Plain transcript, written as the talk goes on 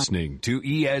Listening to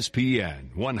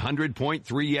ESPN 100.3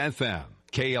 FM,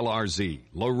 KLRZ,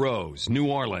 LaRose, New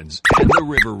Orleans, and the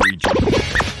River Region.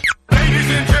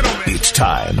 Ladies and gentlemen, it's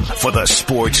time for the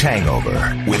Sports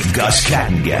Hangover with Gus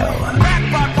Kattengell.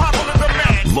 back by popular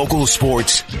demand. Local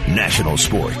sports, national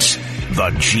sports. The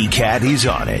GCAT is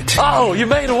on it. Oh, you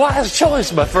made a wise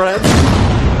choice, my friend.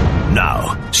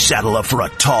 Now, saddle up for a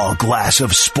tall glass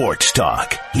of sports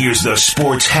talk. Here's the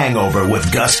Sports Hangover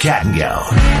with Gus Kattengell.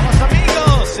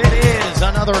 Los amigos, it is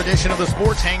another edition of the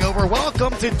Sports Hangover.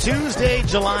 Welcome to Tuesday,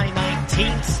 July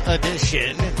 19th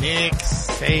edition. Nick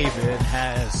Saban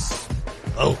has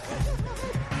spoken.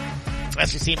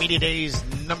 SEC Media Days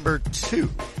number 2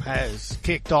 has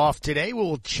kicked off today.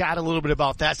 We'll chat a little bit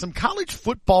about that. Some college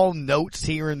football notes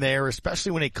here and there,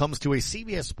 especially when it comes to a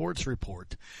CBS Sports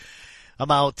report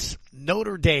about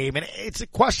Notre Dame. And it's a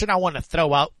question I want to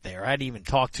throw out there. I hadn't even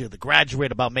talked to the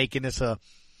graduate about making this a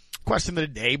question of the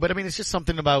day, but I mean, it's just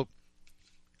something about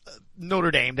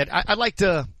Notre Dame that I'd like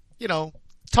to,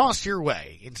 toss your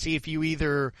way and see if you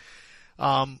either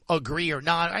agree or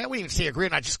not. I wouldn't even say agree or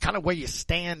not, just kind of where you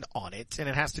stand on it. And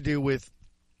it has to do with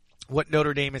what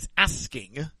Notre Dame is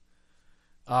asking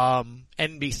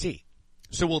NBC.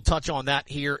 So we'll touch on that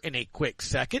here in a quick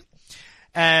second.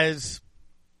 As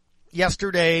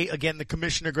yesterday, again, the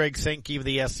Commissioner Greg Sankey of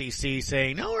the SEC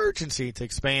saying no urgency to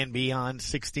expand beyond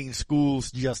 16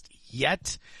 schools just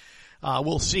yet.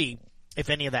 We'll see if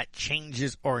any of that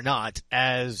changes or not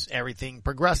as everything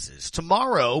progresses.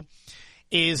 Tomorrow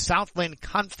is Southland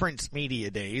Conference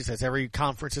Media Days, as every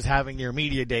conference is having their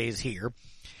media days here.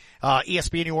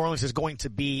 ESPN New Orleans is going to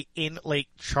be in Lake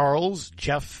Charles.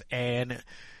 Jeff and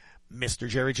Mr.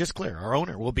 Jerry Gisclair, our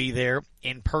owner, will be there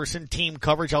in person. Team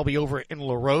coverage, I'll be over in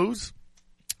LaRose.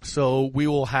 So we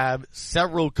will have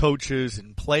several coaches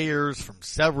and players from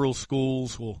several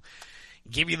schools. We'll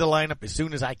give you the lineup as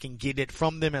soon as I can get it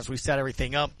from them as we set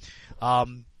everything up.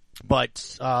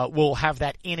 But we'll have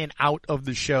that in and out of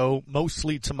the show,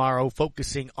 mostly tomorrow,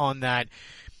 focusing on that.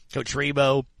 Coach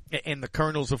Rebo and the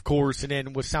Colonels, of course, and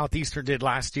then what Southeastern did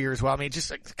last year as well. I mean,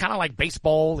 just kind of like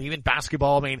baseball, even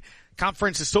basketball. I mean,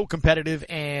 conference is so competitive,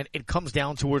 and it comes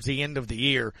down towards the end of the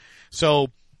year. So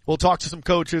we'll talk to some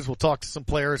coaches. We'll talk to some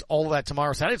players, all of that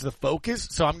tomorrow. So that is the focus.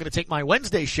 So I'm going to take my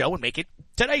Wednesday show and make it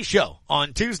today's show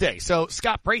on Tuesday. So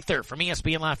Scott Prather from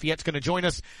ESPN Lafayette is going to join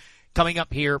us coming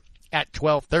up here at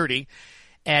 12:30.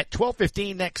 At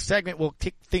 12:15, next segment, we'll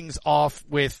kick things off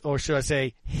with, or should I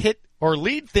say,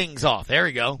 lead things off. There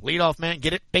we go. Lead off man,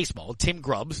 get it, baseball. Tim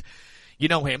Grubbs. You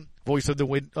know him, voice of the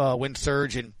Wind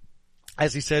Surge, and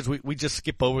as he says, we just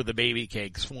skip over the baby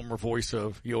cakes, former voice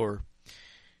of your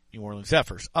New Orleans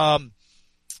Zephyrs.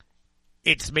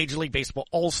 It's Major League Baseball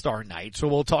All-Star Night, so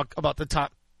we'll talk about the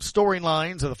top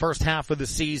storylines of the first half of the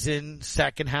season,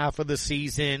 second half of the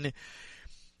season,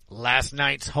 last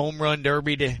night's home run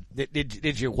derby.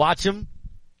 Did you watch him?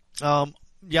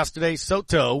 Yesterday,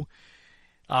 Soto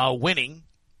winning.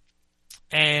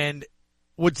 And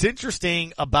what's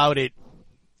interesting about it,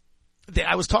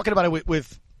 I was talking about it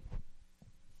with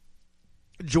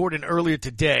Jordan earlier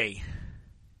today.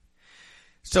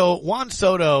 So Juan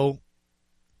Soto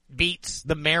beats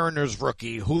the Mariners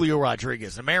rookie, Julio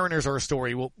Rodriguez. The Mariners are a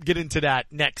story. We'll get into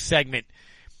that next segment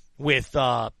with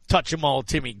Touch 'em All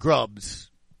Timmy Grubbs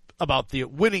about the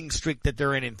winning streak that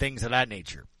they're in and things of that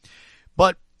nature.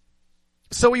 But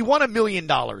so he won $1 million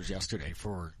yesterday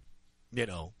for,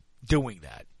 doing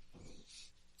that.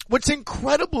 What's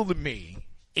incredible to me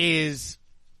is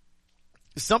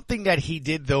something that he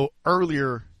did, though,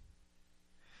 earlier,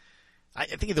 I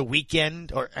think the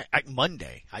weekend, or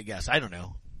Monday, I guess. I don't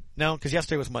know. No, because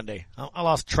yesterday was Monday. I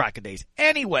lost track of days.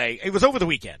 Anyway, it was over the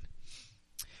weekend.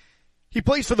 He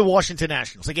plays for the Washington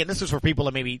Nationals. Again, this is for people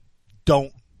that maybe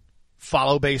don't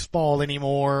follow baseball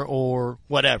anymore or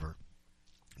whatever.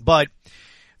 But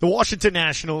the Washington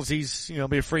Nationals, he's,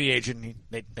 be a free agent.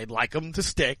 They'd like him to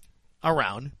stick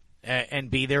around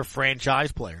and be their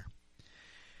franchise player.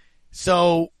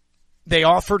 So they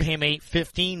offered him a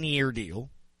 15-year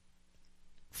deal,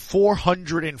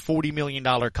 $440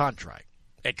 million contract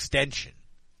extension.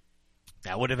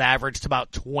 That would have averaged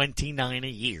about $29 a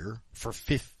year for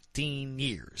 15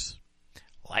 years.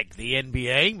 Like the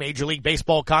NBA, Major League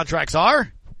Baseball contracts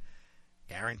are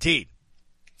guaranteed.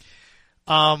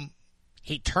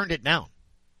 He turned it down.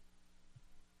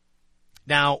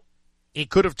 Now, he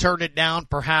could have turned it down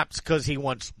perhaps because he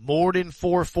wants more than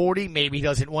 440. Maybe he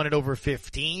doesn't want it over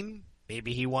 15.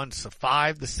 Maybe he wants a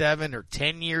 5 to 7 or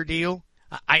 10-year deal.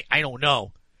 I don't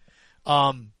know.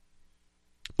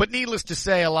 But needless to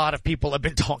say, a lot of people have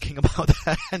been talking about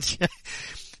that.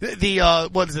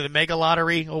 what is it, the mega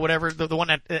lottery or whatever, the one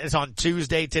that is on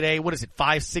Tuesday today, what is it,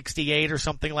 568 or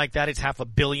something like that? It's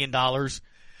 $500 million.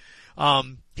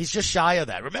 He's just shy of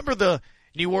that. Remember the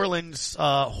New Orleans,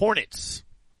 Hornets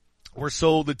were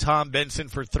sold to Tom Benson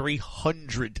for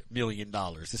 $300 million.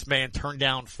 This man turned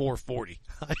down $440.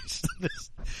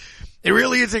 It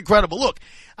really is incredible. Look,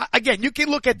 again, you can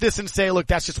look at this and say, look,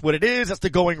 that's just what it is. That's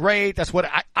the going rate. That's what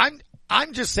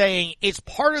I'm just saying it's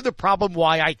part of the problem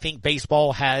why I think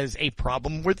baseball has a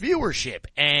problem with viewership.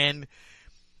 And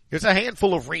there's a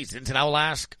handful of reasons, and I'll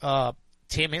ask,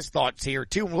 Tim his thoughts here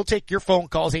too, and we'll take your phone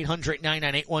calls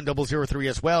 800-998-1003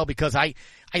 as well, because I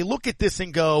look at this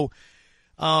and go,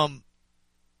 again,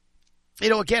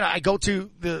 I go to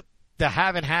the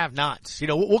have and have nots.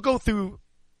 We'll go through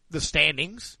the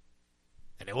standings,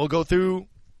 and then we'll go through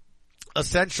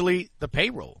essentially the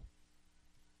payroll.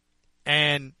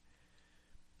 And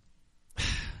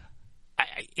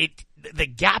the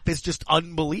gap is just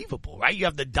unbelievable, right? You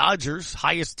have the Dodgers,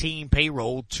 highest team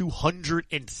payroll,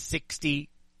 $260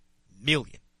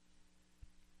 million.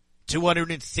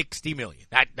 $260 million.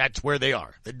 That's where they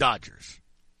are, the Dodgers.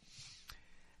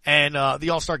 And the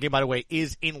All-Star game, by the way,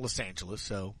 is in Los Angeles,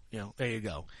 so, there you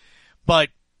go. But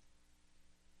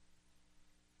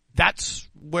that's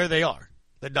where they are,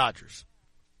 the Dodgers.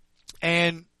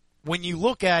 And when you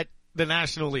look at the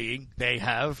National League, they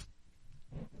have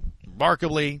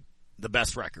remarkably the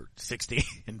best record,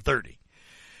 60-30.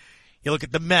 You look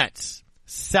at the Mets,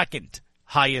 second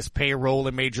highest payroll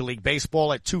in Major League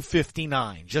Baseball at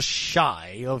 $259, just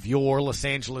shy of your Los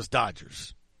Angeles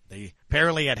Dodgers. They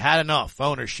apparently had enough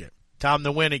ownership. Time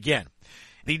to win again.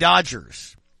 The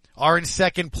Dodgers are in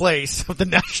second place of the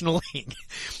National League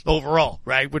overall,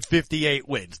 right, with 58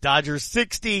 wins. Dodgers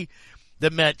 60, the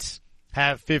Mets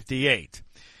have 58.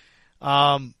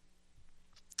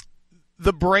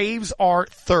 The Braves are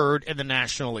third in the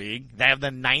National League. They have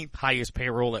the ninth highest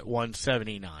payroll at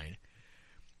 $179.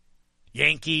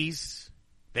 Yankees,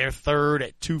 they're third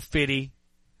at $250.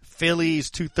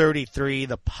 Phillies, $233.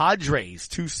 The Padres,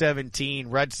 $217.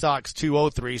 Red Sox,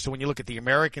 $203. So when you look at the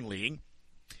American League,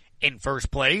 in first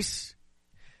place,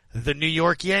 the New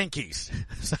York Yankees.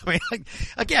 So,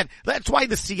 again, that's why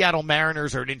the Seattle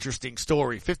Mariners are an interesting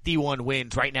story. 51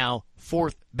 wins right now,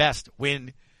 fourth best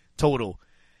win total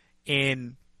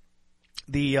in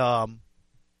the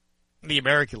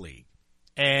American League.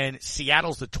 And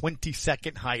Seattle's the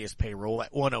 22nd highest payroll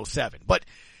at 107. But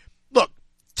look,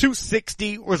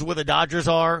 260 was where the Dodgers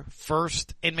are,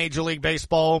 first in Major League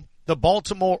Baseball. The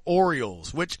Baltimore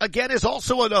Orioles, which again is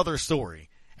also another story.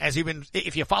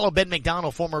 If you follow Ben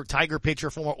McDonald, former Tiger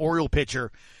pitcher, former Oriole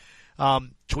pitcher,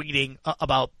 tweeting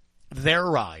about their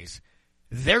rise,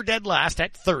 they're dead last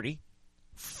at 30,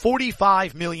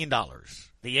 $45 million.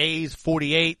 The A's,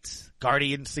 48,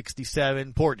 Guardians,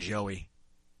 67. Poor Joey.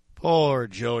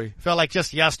 Felt like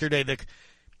just yesterday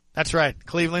that's right,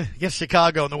 Cleveland against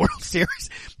Chicago in the World Series.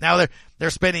 Now they're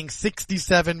spending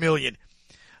 $67 million.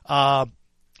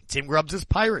 Tim Grubbs'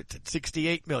 Pirates at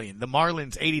 $68 million. The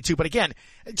Marlins, $82. But again,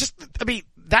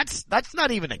 that's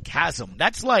not even a chasm.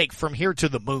 That's like from here to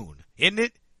the moon, isn't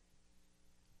it?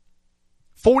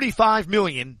 $45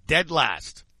 million dead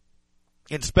last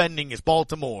in spending is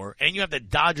Baltimore, and you have the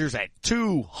Dodgers at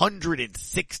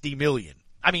 $260 million.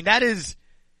 That is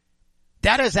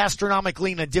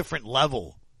astronomically in a different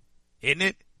level, isn't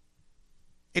it?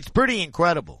 It's pretty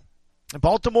incredible. And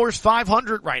Baltimore's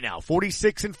 500 right now,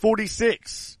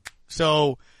 46-46.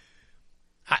 So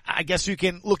I guess you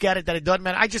can look at it that it doesn't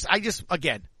matter. I just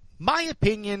again, my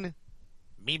opinion,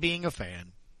 me being a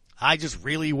fan, I just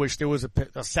really wish there was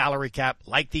a salary cap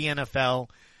like the NFL.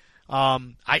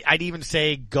 I'd even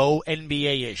say go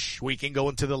NBA-ish. We can go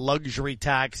into the luxury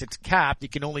tax. It's capped. You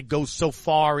can only go so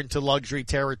far into luxury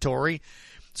territory.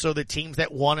 So the teams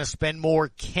that want to spend more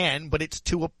can, but it's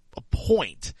to a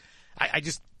point. I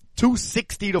just,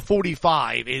 260 to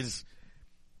 45 is,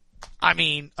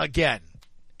 again,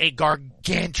 a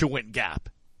gargantuan gap,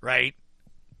 right?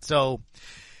 So,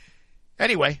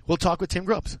 anyway, we'll talk with Tim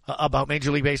Grubbs about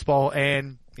Major League Baseball.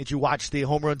 And did you watch the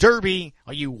Home Run Derby?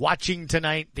 Are you watching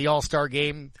tonight the All-Star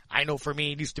Game? I know for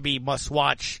me it used to be must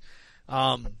watch.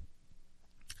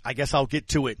 I guess I'll get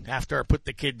to it after I put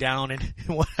the kid down and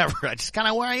whatever. That's just kind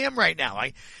of where I am right now.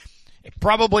 It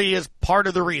probably is part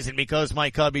of the reason because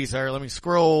my Cubbies are, let me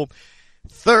scroll,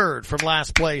 third from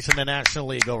last place in the National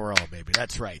League overall, baby.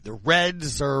 That's right. The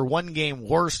Reds are one game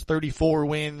worse, 34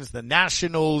 wins. The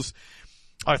Nationals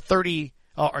are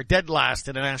dead last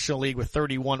in the National League with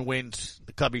 31 wins.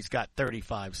 The Cubbies got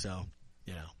 35, so,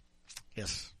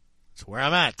 yes, that's where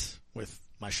I'm at with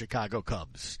my Chicago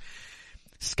Cubs.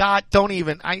 Scott,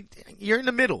 you're in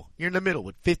the middle. You're in the middle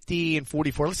with 50 and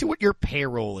 44. Let's see what your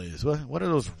payroll is. What are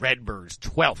those Redbirds?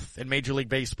 12th in Major League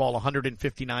Baseball,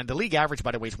 159. The league average,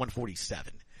 by the way, is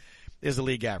 147 is the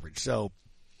league average. So,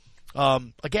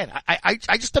 again, I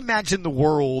just imagine the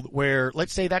world where,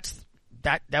 let's say that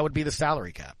would be the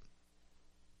salary cap.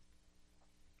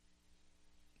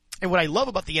 And what I love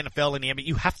about the NFL and the NBA,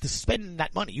 you have to spend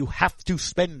that money. You have to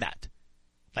spend that.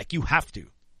 Like, you have to.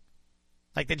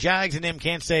 Like, the Jags and them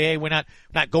can't say, hey, we're not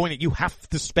going to. You have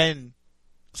to spend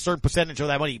a certain percentage of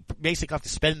that money. You basically have to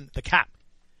spend the cap.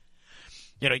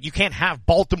 You know, you can't have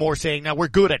Baltimore saying, now we're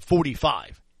good at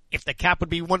 45. If the cap would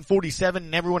be 147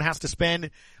 and everyone has to spend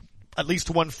at least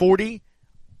 140,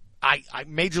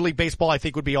 Major League Baseball, I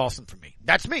think, would be awesome for me.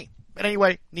 That's me. But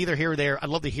anyway, neither here or there. I'd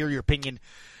love to hear your opinion,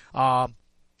 on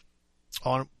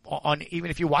even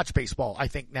if you watch baseball, I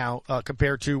think now,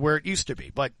 compared to where it used to be.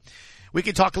 But we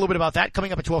can talk a little bit about that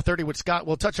coming up at 12:30 with Scott.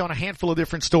 We'll touch on a handful of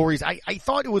different stories. I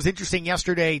thought it was interesting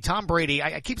yesterday. Tom Brady,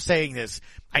 I keep saying this.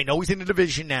 I know he's in the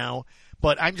division now,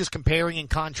 but I'm just comparing and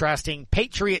contrasting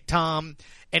Patriot Tom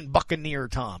and Buccaneer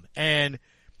Tom. And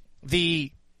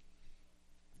the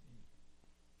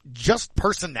just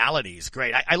personalities,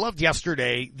 great. I loved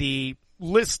yesterday the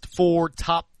list for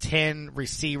top 10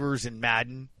 receivers in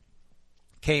Madden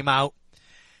came out,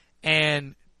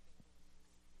 and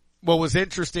what was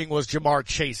interesting was Jamar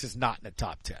Chase is not in the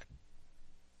top 10.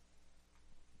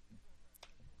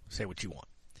 Say what you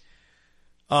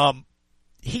want.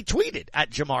 He tweeted at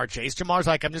Jamar Chase. Jamar's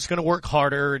like, I'm just going to work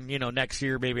harder, and, next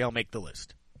year maybe I'll make the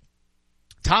list.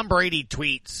 Tom Brady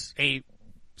tweets a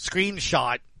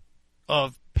screenshot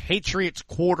of Patriots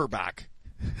quarterback.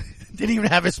 Didn't even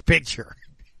have his picture.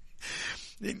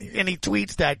 And he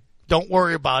tweets that, don't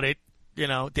worry about it. They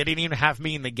didn't even have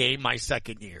me in the game my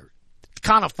second year. It's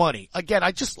kind of funny. Again,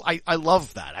 I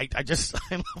love that. I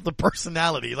love the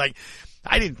personality. Like,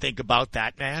 I didn't think about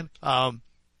that, man.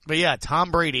 But yeah,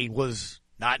 Tom Brady was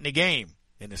not in the game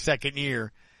in the second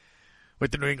year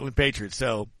with the New England Patriots.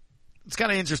 So it's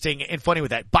kind of interesting and funny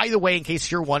with that. By the way, in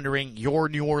case you're wondering, your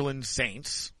New Orleans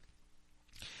Saints,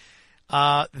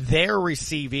 they're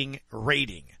receiving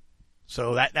rating.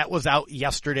 So that was out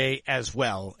yesterday as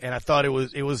well, and I thought it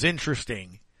was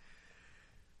interesting.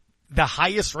 The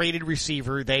highest rated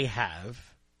receiver they have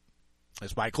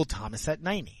is Michael Thomas at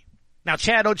 90. Now,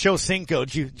 Chad Ochocinco,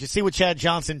 did you see what Chad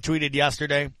Johnson tweeted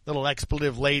yesterday? Little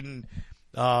expletive laden,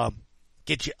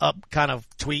 get you up kind of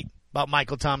tweet about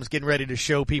Michael Thomas getting ready to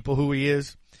show people who he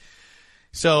is.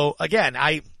 So again,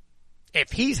 if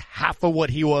he's half of what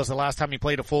he was the last time he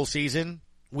played a full season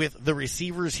with the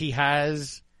receivers he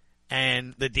has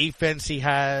and the defense he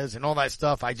has and all that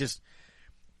stuff,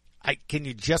 can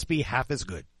you just be half as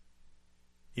good?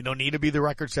 You don't need to be the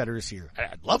record setter this year.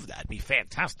 I'd love that. It'd be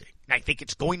fantastic. And I think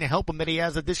it's going to help him that he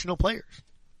has additional players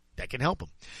that can help him.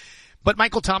 But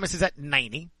Michael Thomas is at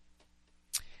 90.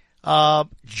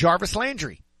 Jarvis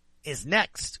Landry is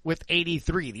next with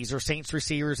 83. These are Saints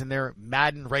receivers and their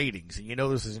Madden ratings, and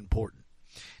this is important.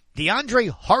 DeAndre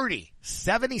Hardy,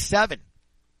 77.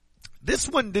 This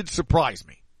one did surprise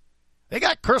me. They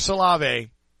got Chris Olave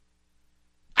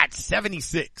at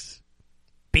 76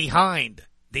 behind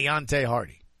Deontay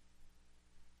Hardy.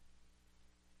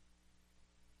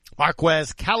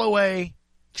 Marquez Callaway,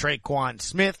 Traquan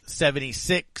Smith,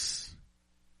 76.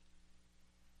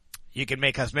 You can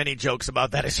make as many jokes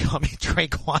about that as you want.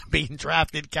 Traquan being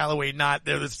drafted, Callaway not.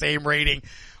 They're the same rating.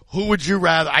 Who would you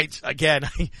rather?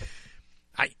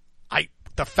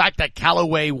 The fact that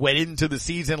Callaway went into the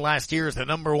season last year as the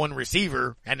number one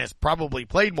receiver and has probably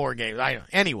played more games.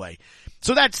 Anyway,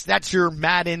 so that's your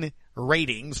Madden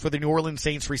ratings for the New Orleans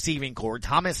Saints receiving corps.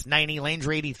 Thomas 90,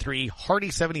 Landry 83, Hardy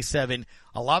 77,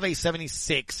 Olave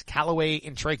 76, Callaway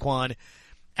and Traquan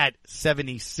at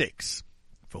 76.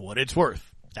 For what it's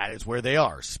worth, that is where they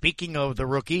are. Speaking of the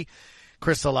rookie,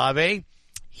 Chris Olave,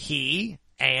 he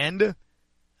and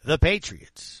the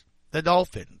Patriots, the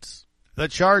Dolphins, the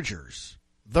Chargers,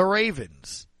 the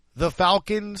Ravens, the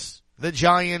Falcons, the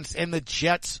Giants, and the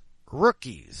Jets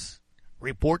rookies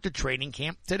report to training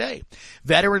camp today.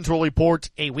 Veterans will report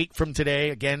a week from today.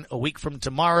 Again, a week from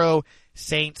tomorrow.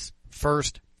 Saints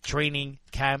first training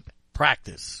camp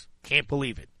practice. Can't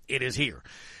believe it. It is here.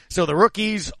 So the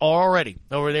rookies are already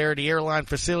over there at the airline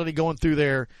facility going through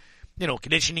their,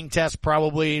 conditioning tests,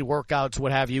 probably workouts,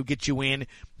 what have you, get you in.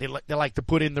 They like to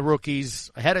put in the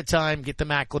rookies ahead of time, get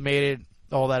them acclimated,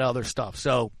 all that other stuff.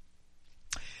 So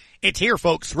it's here,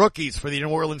 folks. Rookies for the New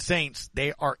Orleans Saints.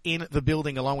 They are in the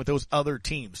building along with those other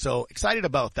teams. So excited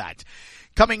about that.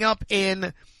 Coming up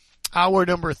in hour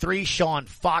number 3, Sean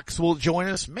Fox will join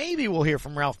us. Maybe we'll hear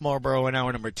from Ralph Marlboro in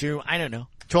hour number 2. I don't know.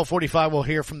 12:45, we'll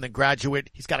hear from the graduate.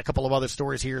 He's got a couple of other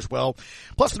stories here as well.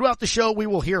 Plus, throughout the show, we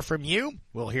will hear from you.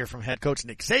 We'll hear from head coach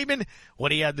Nick Saban,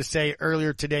 what he had to say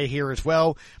earlier today here as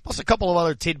well. Plus, a couple of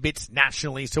other tidbits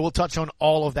nationally. So we'll touch on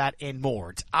all of that and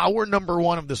more. It's hour number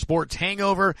 1 of the Sports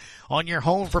Hangover on your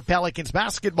home for Pelicans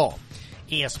basketball,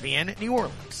 ESPN New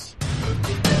Orleans.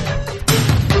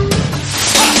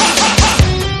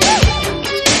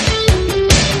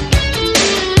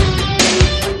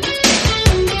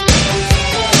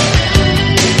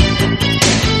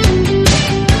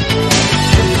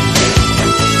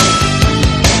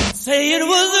 Say it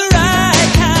was the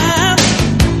right time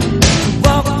to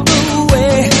walk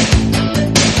away,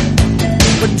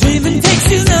 but dreaming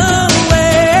takes you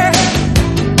nowhere.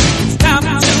 It's time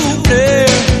to play.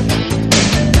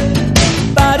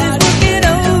 Body's working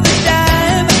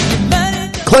overtime.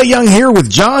 Clay Young here with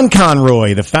John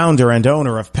Conroy, the founder and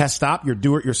owner of Pest Stop, your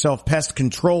do-it-yourself pest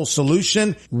control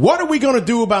solution. What are we going to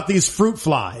do about these fruit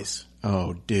flies?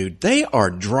 Oh, dude, they are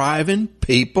driving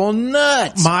people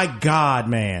nuts. My God,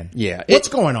 man. Yeah. What's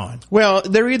going on? Well,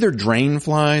 they're either drain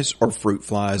flies or fruit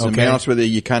flies. And to be Okay. honest with you,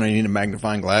 you kind of need a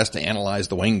magnifying glass to analyze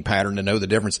the wing pattern to know the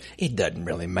difference. It doesn't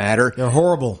really matter. They're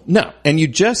horrible. No, and you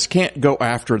just can't go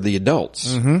after the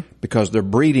adults because they're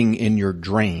breeding in your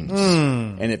drains.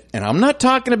 And I'm not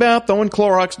talking about throwing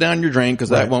Clorox down your drain because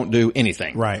that Right. won't do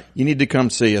anything. Right. You need to come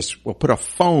see us. We'll put a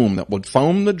foam that will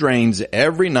foam the drains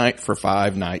every night for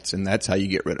 5 nights, and that's how you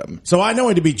get rid of them. So I know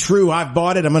it to be true. I've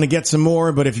bought it. I'm going to get some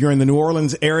more. But if you're in the New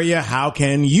Orleans area, how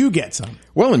can you get some?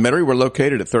 Well, in Metairie, we're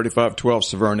located at 3512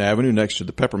 Severn Avenue next to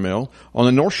the Pepper Mill. On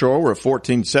the North Shore, we're at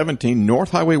 1417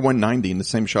 North Highway 190 in the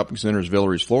same shopping center as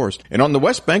Villeries Florist. And on the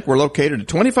West Bank, we're located at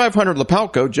 2500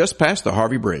 Lapalco just past the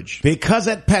Harvey Bridge. Because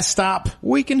at Pest Stop,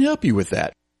 We can help you with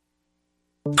that.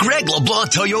 Greg LeBlanc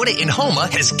Toyota in Houma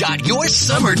has got your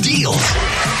summer deals.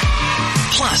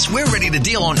 Plus, we're ready to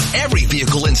deal on every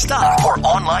vehicle in stock or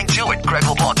online too at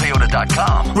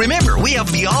GregLeBlancToyota.com. Remember, we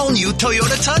have the all-new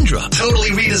Toyota Tundra, totally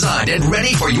redesigned and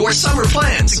ready for your summer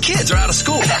plans. The kids are out of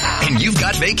school, and you've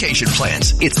got vacation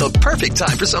plans. It's the perfect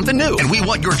time for something new, and we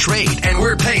want your trade, and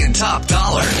we're paying top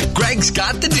dollar. Greg's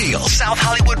got the deal. South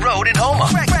Hollywood Road in Houma.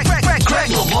 Greg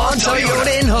LeBlanc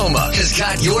Toyota in Houma has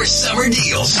got your summer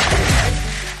deals.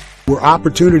 Where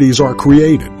opportunities are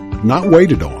created, not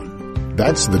waited on.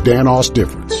 That's the Danos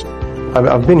difference.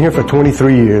 I've been here for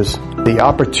 23 years. The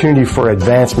opportunity for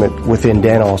advancement within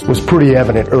Danos was pretty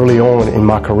evident early on in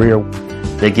my career.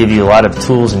 They give you a lot of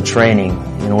tools and training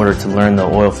in order to learn the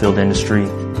oil field industry.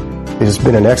 It has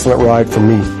been an excellent ride for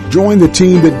me. Join the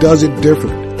team that does it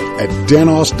different at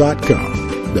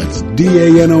Danos.com. That's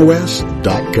DANOS.com.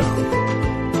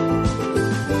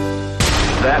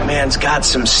 That man's got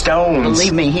some stones.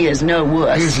 Believe me, he is no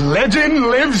wuss. His legend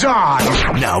lives on.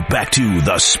 Now back to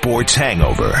the Sports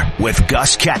Hangover with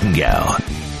Gus Kattengell.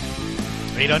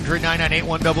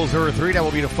 800-998-1003. That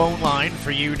will be the phone line for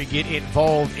you to get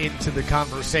involved into the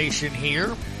conversation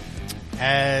here.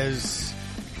 As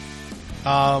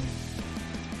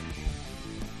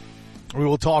we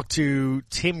will talk to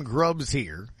Tim Grubbs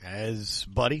here. As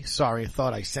buddy, sorry, I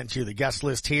thought I sent you the guest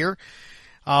list here.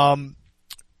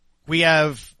 We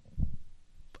have,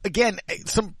 again,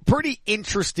 some pretty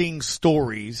interesting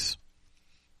stories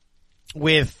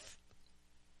with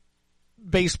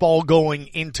baseball going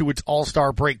into its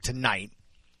All-Star break tonight.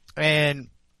 And,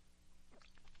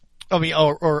 I mean,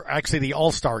 or actually the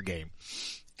All-Star game.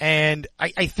 And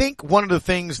I think one of the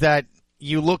things that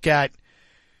you look at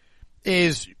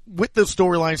is with the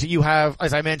storylines that you have,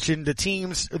 as I mentioned, the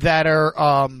teams that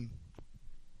are,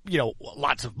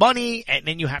 lots of money, and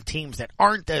then you have teams that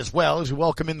aren't as well. As we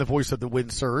welcome in the voice of the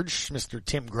Wind Surge, Mr.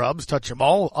 Tim Grubbs. Touch them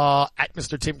all, at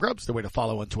Mr. Tim Grubbs, the way to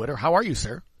follow on Twitter. How are you,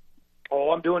 sir?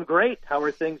 Oh, I'm doing great. How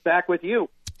are things back with you?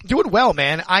 Doing well,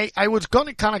 man. I was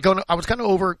going to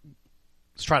over,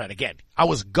 let's try that again. I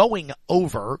was going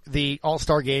over the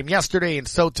All-Star game yesterday in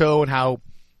Soto and how,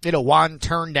 Juan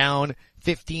turned down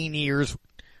 15 years,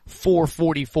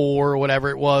 444 or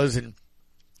whatever it was. And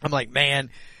I'm like,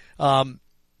 man,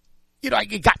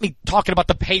 it got me talking about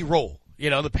the payroll,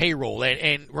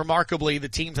 and remarkably, the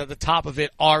teams at the top of it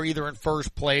are either in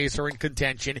first place or in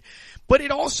contention. But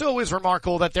it also is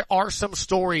remarkable that there are some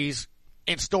stories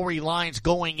and storylines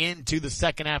going into the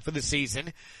second half of the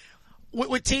season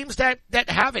with teams that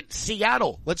haven't.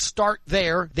 Seattle, let's start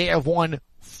there. They have won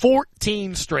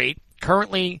 14 straight,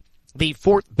 currently the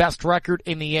 4th best record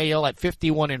in the AL at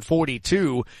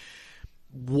 51-42.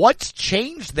 What's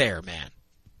changed there, man?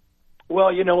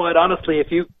 Well, you know what? Honestly,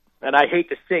 and I hate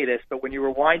to say this, but when you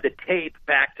rewind the tape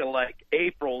back to like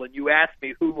April and you asked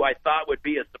me who I thought would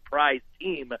be a surprise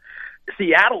team,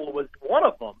 Seattle was one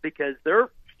of them because their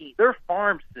their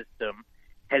farm system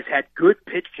has had good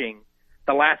pitching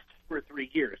the last 2 or 3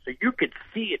 years. So you could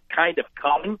see it kind of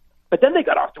coming. But then they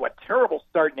got off to a terrible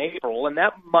start in April, and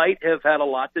that might have had a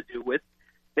lot to do with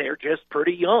they're just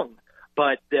pretty young.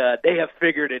 But they have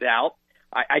figured it out.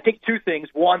 I think two things.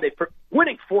 One,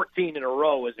 winning 14 in a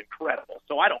row is incredible.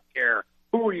 So I don't care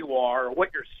who you are or what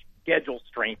your schedule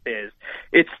strength is.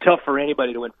 It's tough for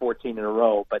anybody to win 14 in a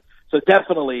row. But so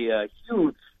definitely a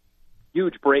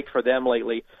huge break for them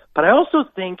lately. But I also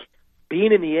think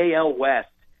being in the AL West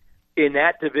in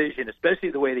that division,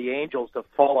 especially the way the Angels have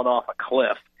fallen off a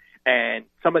cliff, and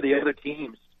some of the other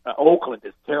teams, Oakland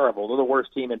is terrible. They're the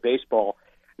worst team in baseball.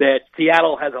 That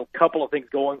Seattle has a couple of things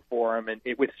going for them, and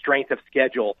with strength of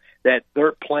schedule, that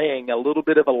they're playing a little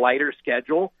bit of a lighter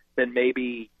schedule than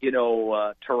maybe,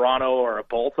 Toronto or a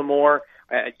Baltimore,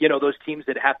 those teams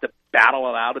that have to battle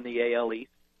it out in the AL East.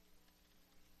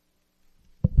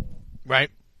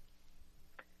 Right.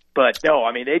 But no,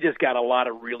 I mean, they just got a lot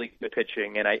of really good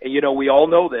pitching, and we all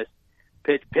know this.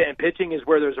 Pitching is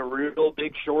where there's a real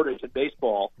big shortage in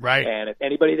baseball. Right. And if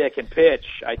anybody that can pitch,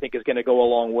 I think is going to go a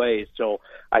long ways. So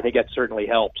I think that certainly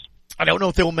helps. I don't know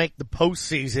if they'll make the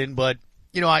postseason, but,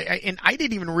 I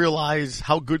didn't even realize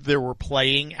how good they were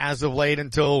playing as of late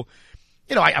until,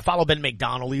 I follow Ben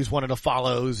McDonald. He's one of the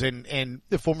follows, and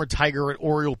the former Tiger and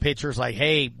Oriole pitcher's like,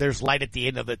 hey, there's light at the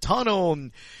end of the tunnel.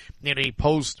 And, he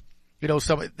posts,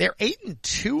 they're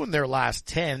 8-2 in their last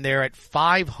 10. They're at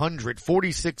 500,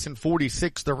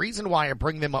 46-46. The reason why I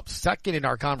bring them up second in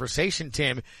our conversation,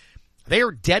 Tim, they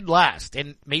are dead last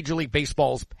in Major League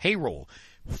Baseball's payroll.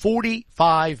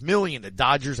 $45 million. The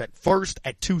Dodgers at first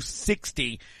at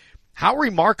 $260. How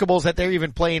remarkable is that they're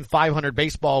even playing 500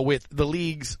 baseball with the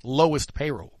league's lowest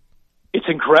payroll? It's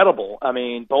incredible. I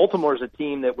mean, Baltimore's a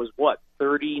team that was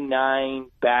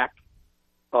 39 back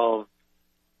of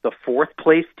the fourth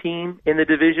place team in the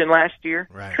division last year.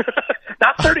 Right.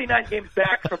 Not 39 games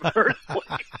back from first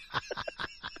place.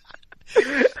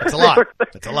 That's a lot.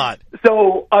 That's a lot.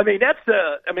 So, I mean,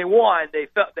 one,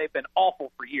 they've been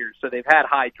awful for years, so they've had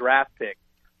high draft picks.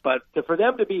 But for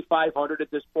them to be 500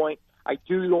 at this point, I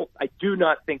do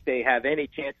not think they have any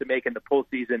chance of making the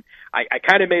postseason. I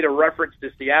kind of made a reference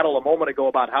to Seattle a moment ago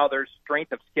about how their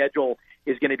strength of schedule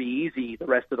is going to be easy the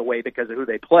rest of the way because of who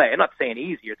they play. I'm not saying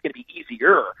easier. It's going to be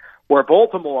easier. Where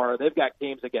Baltimore, they've got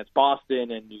games against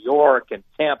Boston and New York and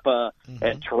Tampa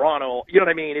and Toronto. You know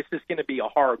what I mean? It's just going to be a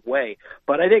hard way.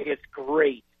 But I think it's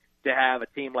great to have a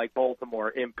team like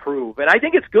Baltimore improve. And I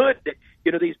think it's good that,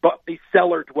 these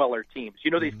cellar dweller teams,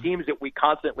 these teams that we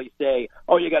constantly say,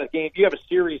 oh, you got a game, you have a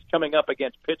series coming up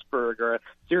against Pittsburgh or a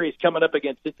series coming up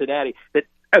against Cincinnati, that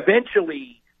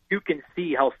eventually you can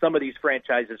see how some of these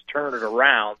franchises turn it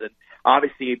around. And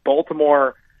obviously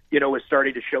Baltimore, is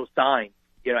starting to show signs.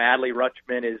 Adley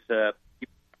Rutschman is a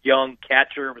young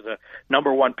catcher, was a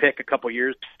number one pick a couple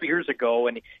years ago,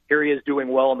 and here he is doing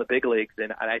well in the big leagues.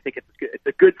 And I think it's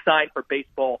a good sign for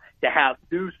baseball to have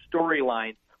new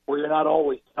storylines where you're not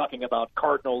always talking about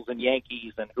Cardinals and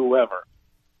Yankees and whoever.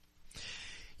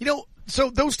 So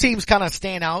those teams kind of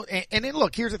stand out. And then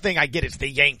look, here's the thing. I get it's the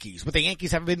Yankees, but the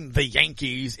Yankees haven't been the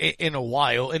Yankees in a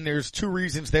while. And there's two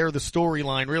reasons there. The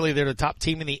storyline, really, they're the top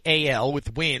team in the AL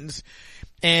with wins.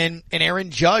 And Aaron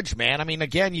Judge, man. I mean,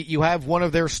 again, you have one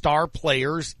of their star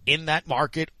players in that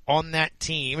market on that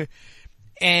team.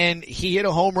 And he hit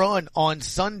a home run on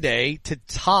Sunday to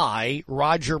tie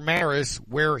Roger Maris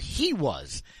where he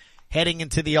was heading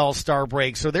into the All-Star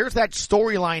break. So there's that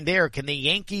storyline there. Can the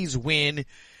Yankees win?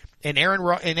 And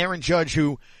Aaron Judge,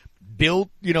 who built,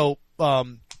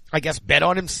 I guess bet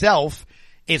on himself,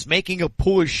 is making a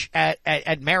push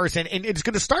at Maris. And it's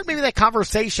going to start maybe that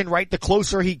conversation, right, the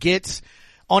closer he gets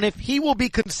on if he will be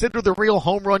considered the real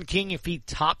home run king if he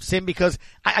tops him, because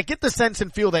I get the sense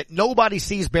and feel that nobody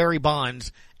sees Barry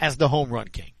Bonds as the home run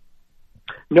king.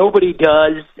 Nobody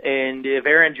does, and if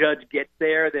Aaron Judge gets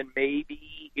there, then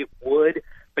maybe it would,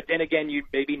 but then again,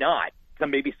 maybe not.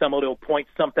 Maybe someone will point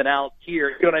something out here,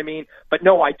 you know what I mean? But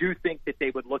no, I do think that they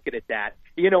would look at it that.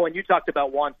 And you talked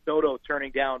about Juan Soto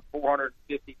turning down $450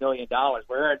 million,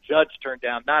 where Aaron Judge turned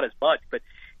down not as much, but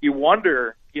you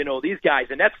wonder, these guys,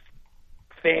 and that's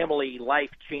family,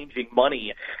 life-changing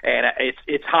money, and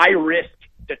it's high risk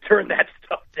to turn that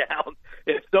stuff down.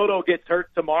 If Soto gets hurt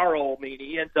tomorrow,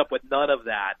 he ends up with none of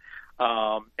that.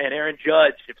 And Aaron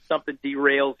Judge, if something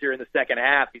derails here in the second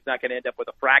half, he's not going to end up with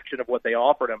a fraction of what they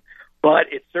offered him. But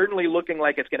it's certainly looking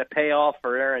like it's going to pay off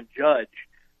for Aaron Judge,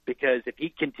 because if he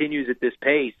continues at this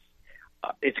pace,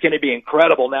 it's going to be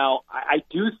incredible. Now, I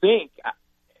do think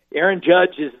Aaron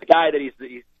Judge is the guy that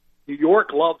he's New York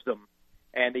loves him,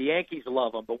 and the Yankees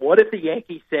love him. But what if the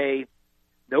Yankees say,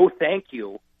 no thank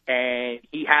you, and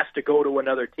he has to go to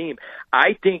another team.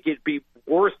 I think it'd be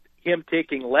worth him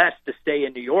taking less to stay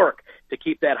in New York, to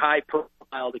keep that high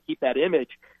profile, to keep that image,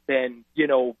 than,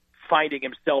 finding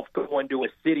himself going to a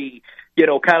city,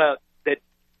 kind of that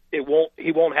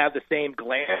he won't have the same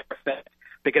glamour effect,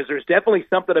 because there's definitely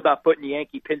something about putting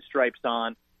Yankee pinstripes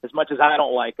on, as much as I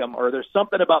don't like them, or there's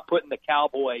something about putting the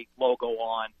Cowboy logo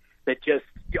on that just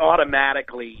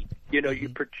automatically, you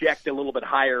project a little bit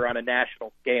higher on a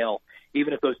national scale,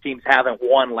 even if those teams haven't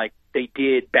won like they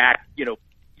did back,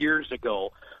 years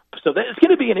ago. So that's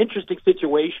going to be an interesting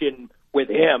situation with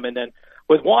him. And then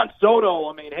with Juan Soto,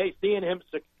 I mean, hey, seeing him,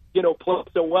 play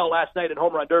so well last night in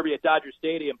Home Run Derby at Dodger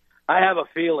Stadium, I have a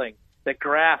feeling that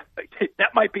that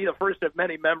might be the first of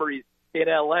many memories in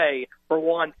L.A. for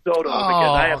Juan Soto, because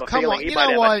I have a feeling he might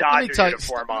have a Dodgers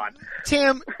uniform on.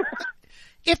 Tim,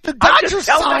 if the Dodgers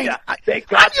sign,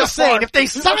 I'm just saying, if they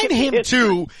sign him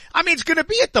too, I mean, it's going to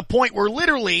be at the point where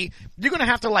literally you're going to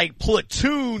have to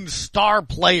platoon star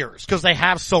players because they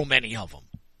have so many of them.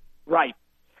 Right.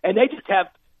 And they just have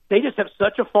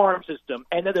such a farm system,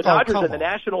 and then the Dodgers and the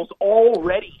Nationals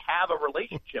already have a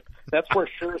relationship. That's where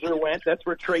Scherzer went. That's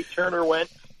where Trey Turner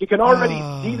went. You can already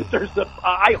see that there's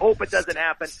I hope it doesn't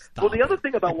happen. Well, the other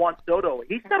thing about Juan Soto,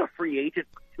 he's not a free agent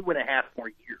for 2.5 more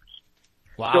years.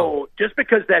 Wow. So just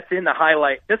because that's in the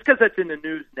highlight, just because that's in the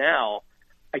news now,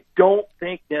 I don't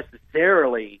think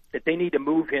necessarily that they need to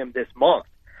move him this month.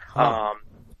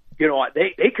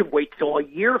 They could wait till a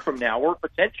year from now, or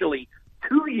potentially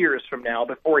 2 years from now,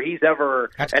 before he's ever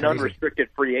an unrestricted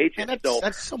free agent. And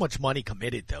that's so much money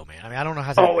committed, though, man. I mean, I don't know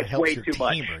how that helps way your too team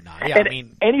much. or not. Yeah,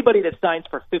 and anybody that signs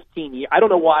for 15 years, I don't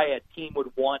know why a team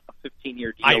would want a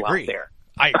 15-year deal out there.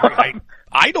 I agree.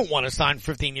 I don't want to sign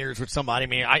 15 years with somebody. I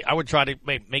mean, I would try to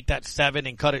make that 7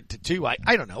 and cut it to 2.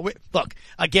 I don't know. Look,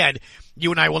 again,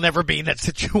 you and I will never be in that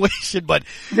situation, but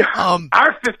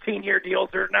our 15-year deals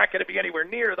are not going to be anywhere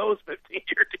near those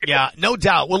 15-year deals. Yeah, no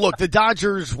doubt. Well, look, the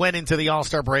Dodgers went into the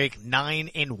All-Star break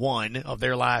 9-1 of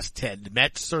their last 10. The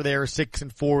Mets are there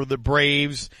 6-4. The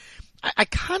Braves, I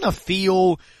kind of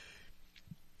feel.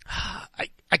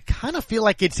 I kind of feel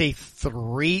like it's a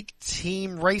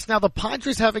 3-team race. Now, the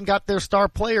Padres haven't got their star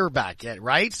player back yet,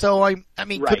 right? So, I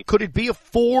mean, right. Could it be a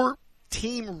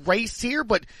 4-team race here?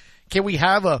 But can we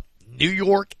have a New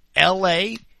York,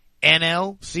 L.A.,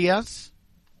 NLCS?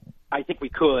 I think we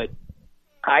could.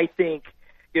 I think,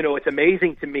 it's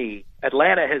amazing to me.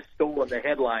 Atlanta has stolen the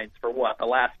headlines for the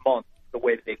last month, the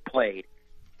way that they've played.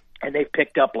 And they've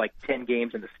picked up 10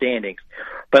 games in the standings.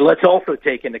 But let's also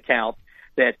take into account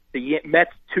that the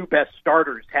Mets' 2 best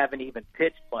starters haven't even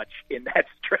pitched much in that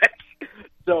stretch.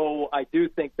 So I do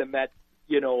think the Mets,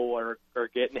 are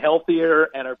getting healthier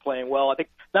and are playing well. I think,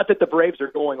 not that the Braves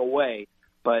are going away,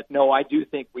 but no, I do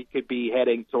think we could be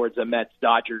heading towards a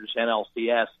Mets-Dodgers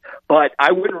NLCS. But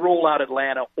I wouldn't rule out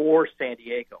Atlanta or San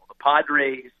Diego. The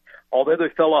Padres, although they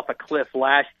fell off a cliff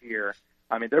last year,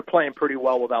 I mean, they're playing pretty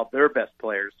well without their best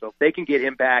players. So if they can get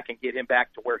him back and get him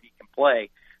back to where he can play,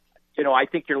 I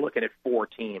think you're looking at 4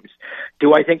 teams.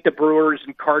 Do I think the Brewers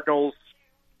and Cardinals,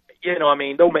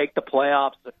 they'll make the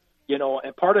playoffs,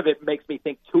 and part of it makes me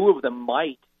think 2 of them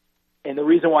might. And the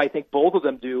reason why I think both of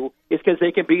them do is because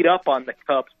they can beat up on the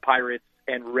Cubs, Pirates,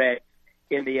 and Reds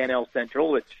in the NL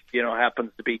Central, which,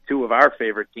 happens to be 2 of our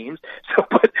favorite teams. So,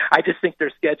 but I just think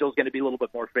their schedule is going to be a little bit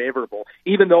more favorable,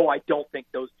 even though I don't think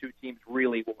those 2 teams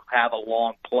really will have a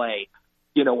long play,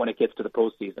 when it gets to the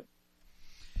postseason.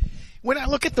 When I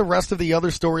look at the rest of the other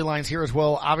storylines here as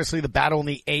well, obviously the battle in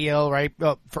the AL, right,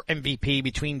 for MVP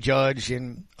between Judge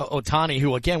and Ohtani,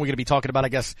 who again we're going to be talking about, I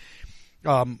guess,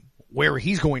 where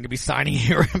he's going to be signing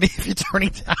here. I mean, if you're turning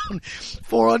down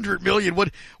 $400 million,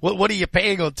 what are you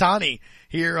paying Ohtani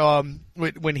here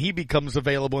when he becomes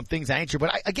available and things ain't you?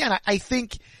 But I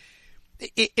think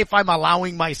if I'm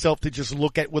allowing myself to just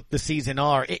look at what the season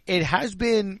are, it has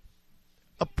been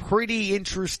a pretty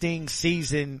interesting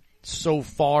season so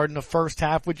far in the first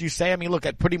half, would you say? I mean, look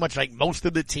at pretty much most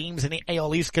of the teams in the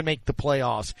AL East can make the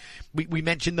playoffs. We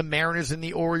mentioned the Mariners and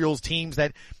the Orioles, teams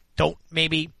that don't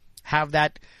maybe have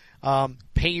that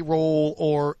payroll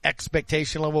or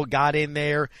expectation level got in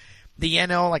there. The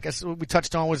NL, like I said, we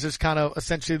touched on, was just kind of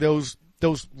essentially those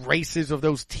races of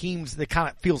those teams that kind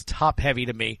of feels top heavy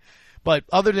to me. But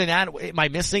other than that, am I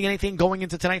missing anything going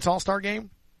into tonight's All-Star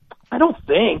game? I don't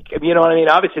think. You know what I mean?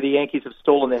 Obviously, the Yankees have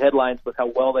stolen the headlines with how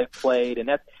well they've played, and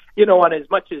that's, and as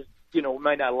much as, we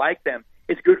might not like them,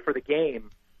 it's good for the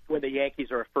game when the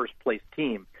Yankees are a first-place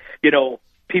team.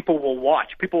 People will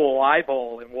watch. People will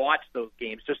eyeball and watch those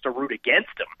games just to root against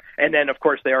them. And then, of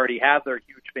course, they already have their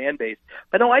huge fan base.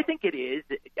 But no, I think it is.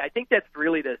 I think that's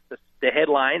really the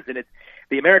headlines, and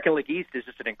the American League East is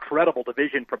just an incredible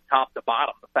division from top to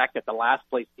bottom. The fact that the last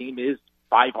place team is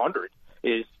 500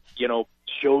 is,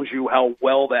 shows you how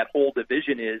well that whole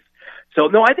division is. So,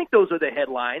 no, I think those are the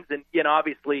headlines. And,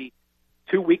 obviously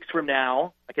 2 weeks from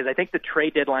now, because I think the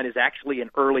trade deadline is actually in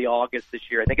early August this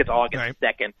year. I think it's August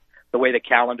 2nd, the way the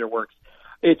calendar works.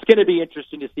 It's going to be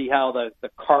interesting to see how the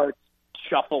cards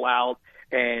shuffle out,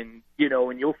 and,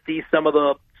 and you'll see some of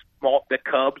the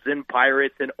Cubs and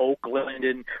Pirates and Oakland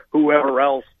and whoever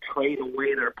else trade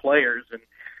away their players. And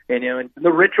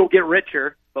the rich will get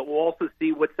richer, but we'll also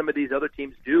see what some of these other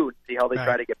teams do and see how they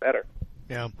try to get better.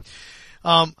 Yeah.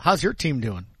 How's your team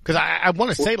doing? Because I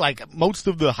want to say, like, most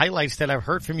of the highlights that I've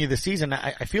heard from you this season,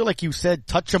 I feel like you said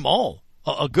touch them all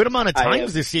a good amount of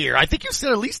times this year. I think you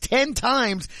said at least 10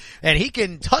 times, and he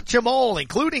can touch them all,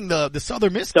 including the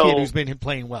Southern Miss kid who's been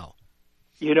playing well.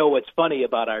 What's funny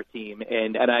about our team,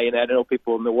 and I know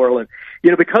people in New Orleans,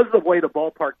 because of the way the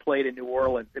ballpark played in New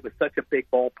Orleans, it was such a big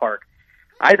ballpark.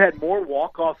 I've had more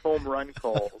walk-off home run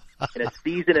calls in a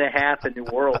season and a half in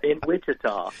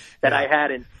Wichita than I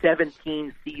had in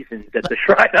 17 seasons at the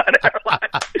Shrine on Airline.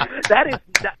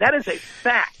 That is a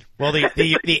fact. Well,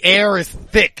 the air is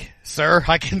thick, sir.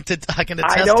 I can attest to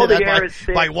that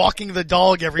by walking the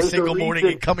dog every single morning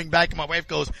and coming back, and my wife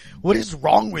goes, "What is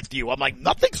wrong with you?" I'm like,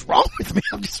 "Nothing's wrong with me.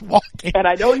 I'm just walking." And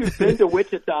I know you've been to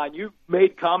Wichita, and you've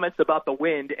made comments about the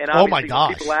wind. And obviously, oh my gosh,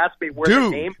 when people ask me where the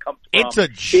name comes from, it's a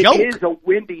joke. It is a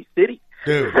windy city.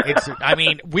 Dude,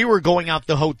 we were going out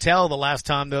the hotel the last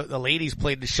time the ladies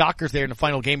played the Shockers there in the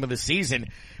final game of the season,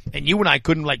 and you and I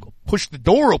couldn't, push the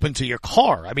door open to your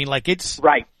car. I mean, it's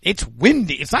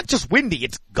windy. It's not just windy,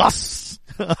 it's gusts.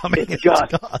 It's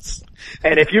gusts.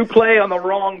 And if you play on the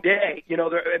wrong day,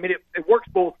 it works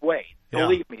both ways.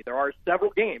 Believe me, there are several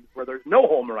games where there's no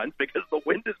home runs because the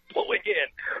wind is blowing in.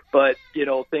 But,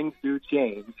 things do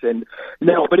change. And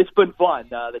but it's been fun.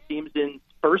 The team's in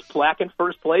first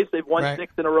place. They've won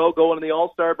 6 in a row going to the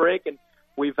All-Star break, and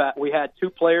we had 2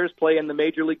 players play in the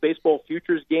Major League Baseball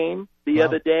futures game the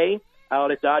other day out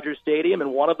at Dodger Stadium,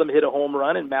 and one of them hit a home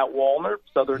run, and Matt Wallner,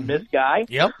 Southern Miss guy.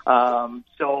 Yep.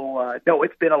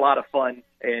 It's been a lot of fun,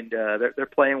 and they're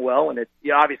playing well, and it's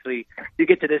obviously you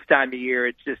get to this time of year,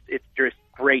 it's just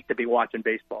great to be watching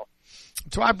baseball.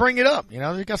 So I bring it up.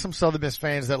 We've got some Southern Miss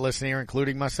fans that listen here,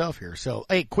 including myself here. So,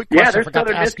 hey, quick question I forgot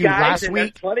to ask you last week.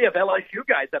 There's plenty of LSU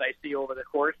guys that I see over the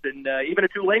course, and even a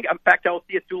Tulane. In fact, I'll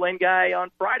see a Tulane guy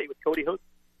on Friday with Cody Hood.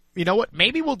 You know what?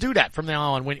 Maybe we'll do that from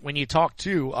now on. When you talk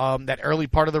to that early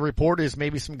part of the report is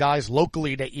maybe some guys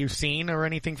locally that you've seen or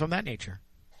anything from that nature.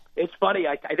 It's funny.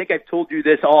 I think I've told you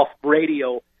this off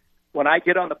radio. When I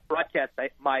get on the broadcast,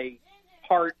 my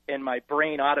heart and my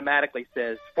brain automatically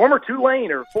says former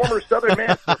Tulane or former Southern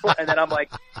Miss, and then I'm like,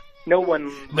 no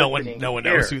one knows who that. No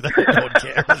one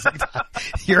cares.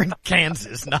 You're in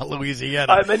Kansas, not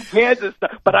Louisiana. I'm in Kansas,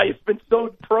 but I've been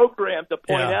so programmed to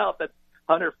point out that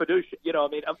Hunter Fiducia,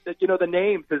 the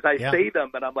names as I say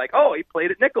them, and I'm like, oh, he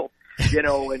played at Nichols, and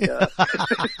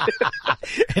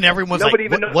and everyone's like,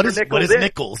 what is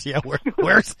Nichols? Yeah,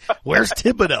 where's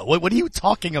Thibodeau? What are you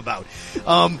talking about?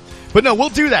 But no, we'll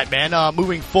do that, man.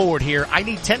 Moving forward here, I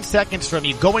need 10 seconds from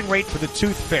you. Going rate for the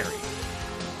Tooth Fairy.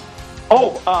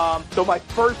 So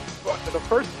the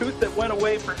first tooth that went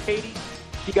away for Katie,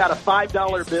 she got a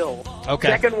 $5 bill. Okay.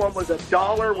 Second one was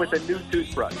 $1 with a new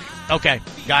toothbrush. Okay,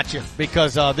 gotcha.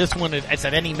 Because this one, it's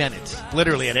at any minute.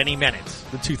 Literally at any minute.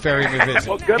 The Tooth Fairy will visit.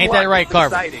 Well, good Ain't luck. that right,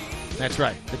 Carver? Exciting. That's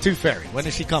right. The Tooth Fairy. When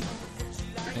is she coming?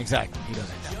 Exactly. He doesn't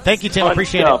know. Thank you, Tim.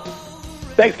 Appreciate it.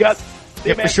 Thanks, Gus.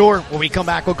 Yeah, for sure. When we come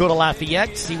back, we'll go to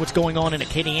Lafayette, see what's going on in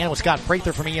Acadiana with Scott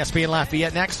Prather from ESPN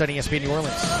Lafayette next on ESPN New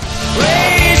Orleans.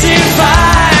 Raging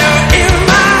fire in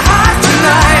my heart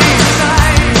tonight,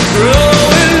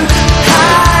 growing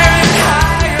higher and higher.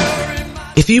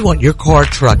 If you want your car or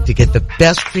truck to get the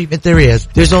best treatment there is,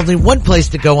 there's only one place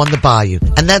to go on the Bayou,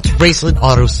 and that's Raceland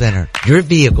Auto Center. Your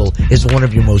vehicle is one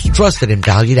of your most trusted and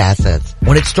valued assets.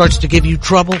 When it starts to give you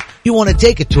trouble, you want to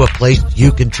take it to a place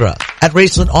you can trust. At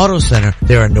Raceland Auto Center,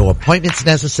 there are no appointments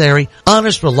necessary,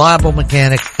 honest, reliable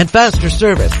mechanics, and faster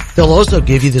service. They'll also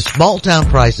give you the small town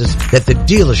prices that the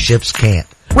dealerships can't.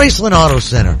 Raceland Auto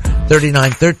Center,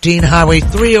 3913 Highway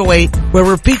 308, where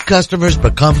repeat customers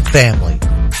become family.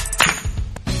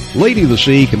 Lady of the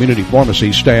Sea Community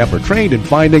Pharmacy staff are trained in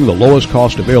finding the lowest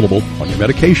cost available on your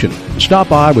medication. Stop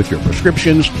by with your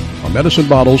prescriptions or medicine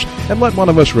bottles and let one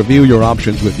of us review your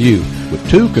options with you. With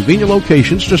 2 convenient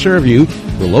locations to serve you,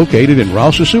 we're located in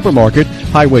Rouse's Supermarket,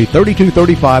 Highway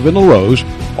 3235 in LaRose,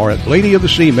 or at Lady of the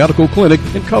Sea Medical Clinic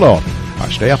in Cutoff.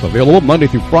 Our staff available Monday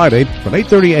through Friday from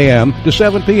 8:30 a.m. to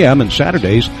 7 p.m. and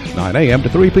Saturdays 9 a.m. to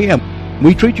 3 p.m.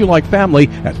 We treat you like family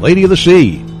at Lady of the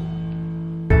Sea.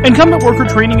 Incumbent Worker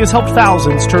Training has helped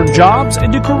thousands turn jobs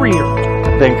into careers.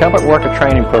 The Incumbent Worker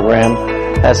Training Program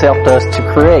has helped us to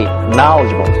create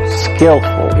knowledgeable,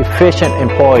 skillful, efficient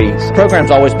employees. The program's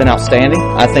always been outstanding.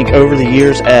 I think over the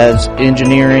years as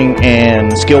engineering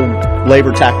and skilled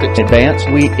labor tactics advance,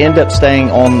 we end up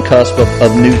staying on the cusp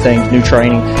of new things, new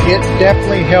training. It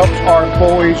definitely helps our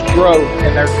employees grow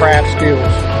in their craft skills.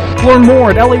 Learn more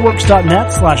at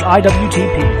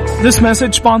laworks.net/IWTP. This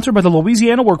message sponsored by the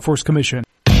Louisiana Workforce Commission.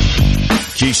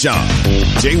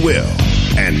 Keyshawn, J. Will,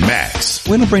 and Max.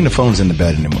 We don't bring the phones in the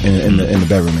bed anymore, in the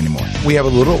bedroom anymore. We have a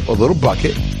little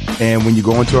bucket, and when you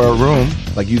go into our room,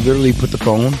 like you literally put the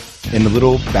phone in the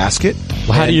little basket.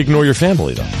 Well, how do you ignore your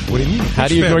family though? What do you mean? How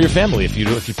do you ignore your family if you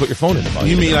put your phone in the bucket?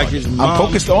 You mean like I'm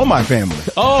focused on my family?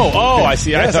 Oh, I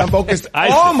see. Yes, I'm focused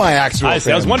on my actual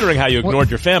family. I was wondering how you ignored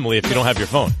your family if you don't have your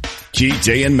phone. Key,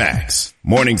 J, and Max.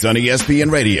 Mornings on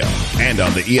ESPN Radio and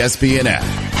on the ESPN app.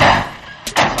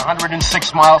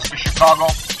 106 miles to Chicago.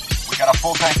 We got a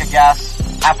full tank of gas,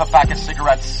 half a pack of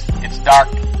cigarettes. It's dark,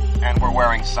 and we're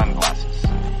wearing sunglasses.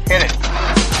 Hit it.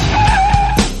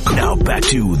 Now back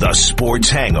to the Sports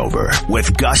Hangover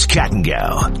with Gus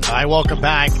Kattengell. Hi, welcome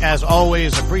back. As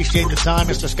always, appreciate the time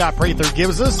Mr. Scott Prather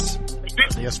gives us.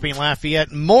 The ESPN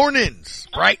Lafayette mornings,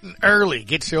 bright and early.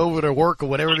 Gets you over to work or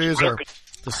whatever it is, or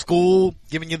to school,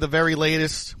 giving you the very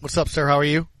latest. What's up, sir? How are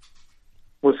you?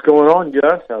 What's going on,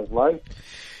 Gus? How's life?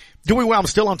 Doing well. I'm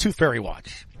still on Tooth Fairy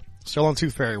Watch. Still on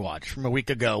Tooth Fairy Watch from a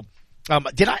week ago.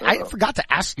 I forgot to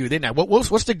ask you, didn't I?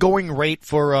 What's the going rate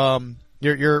for,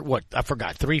 your what? I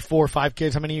forgot. 3, 4, 5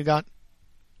 kids. How many you got?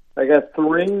 I got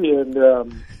 3, and, I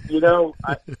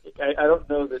don't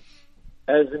know that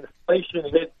as inflation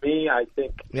hit me, I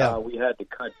think, we had to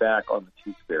cut back on the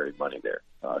Tooth Fairy money there.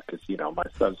 Cause, my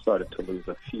son started to lose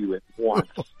a few at once.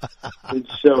 And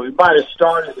so it might have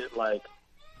started at like,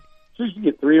 you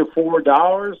get $3 or $4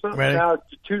 or something. Right. Now it's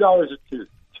 $2 a tooth.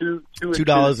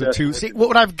 $2 a tooth. See,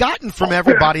 what I've gotten from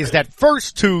everybody is that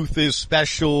first tooth is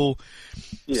special.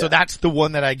 Yeah. So that's the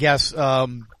one that I guess,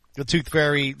 the Tooth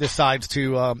Fairy decides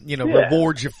to,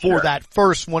 reward you for that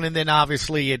first one. And then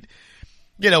obviously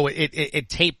it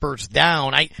tapers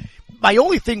down. My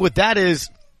only thing with that is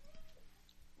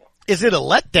it a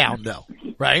letdown though?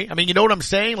 Right? I mean, you know what I'm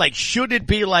saying? Like, should it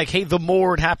be like, hey, the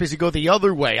more it happens to go the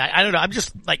other way? I don't know. I'm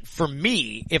just like, for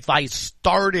me, if I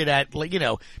started at like,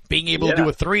 being able to do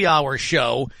a 3-hour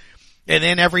show and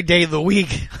then every day of the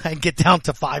week I get down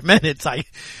to 5 minutes, I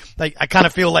kind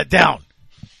of feel let down.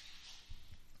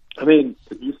 I mean,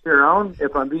 to each their own.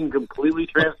 If I'm being completely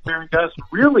transparent, guys,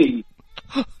 really,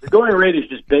 the going rate is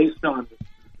just based on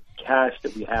cash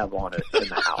that we have on us in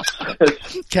the house.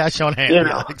 Cash on hand.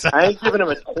 Exactly. I ain't giving them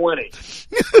a 20.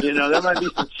 There might be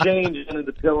some change under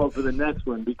the pillow for the next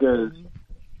one because,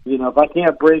 if I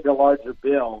can't break a larger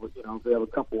bill, if we have a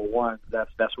couple of ones,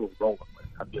 that's what we're rolling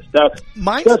with.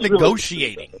 Mine's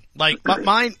negotiating. Really, like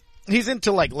mine, he's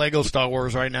into like Lego Star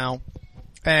Wars right now,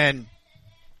 and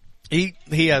he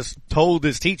has told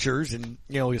his teachers and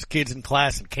his kids in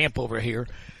class and camp over here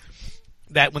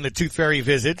that when the Tooth Fairy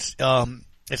visits,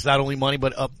 it's not only money,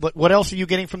 but what else are you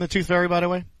getting from the Tooth Fairy, by the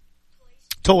way?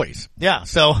 Toys. Yeah.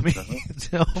 So, I mean, he needs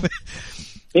to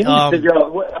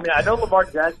go. I know Lamar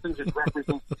Jackson just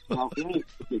represents himself. He needs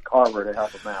to get Carver to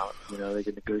help him out. They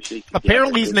can negotiate.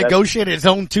 Apparently, he's negotiated his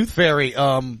own Tooth Fairy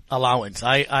allowance.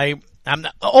 I'm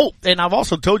not. Oh, and I've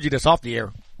also told you this off the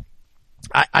air.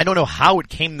 I don't know how it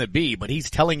came to be, but he's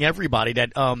telling everybody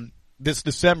that this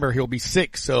December he'll be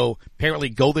 6. So apparently,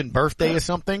 golden birthday or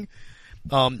something.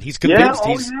 He's convinced.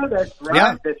 That's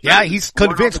right. He's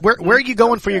convinced. Where are you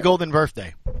going for your golden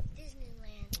birthday?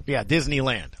 Disneyland. Yeah,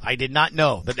 Disneyland. I did not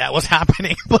know that was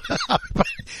happening, but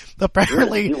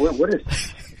apparently. What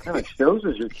kind of shows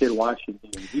is your kid watching?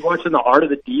 Is he watching The Art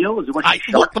of the Deal? Is he watching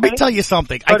Shark Tank? Let me tell you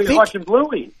something. I think he's watching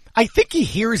Bluey. I think he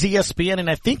hears ESPN, and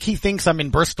I think he thinks I'm in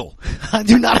Bristol. I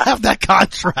do not have that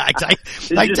contract. I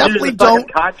definitely don't.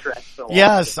 Contract,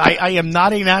 yes, I am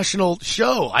not a national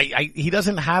show. He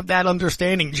doesn't have that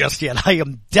understanding just yet. I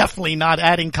am definitely not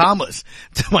adding commas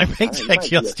to my paycheck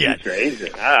just yet.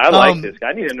 I like this guy.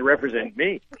 I need him to represent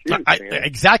me.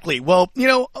 Exactly. Well,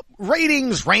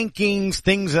 ratings, rankings,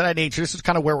 things of that nature. This is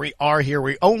kind of where we are here.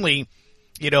 We only,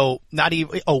 not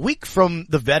even a week from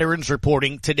the veterans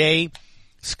reporting today.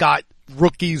 Scott,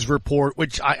 rookies report,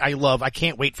 which I love. I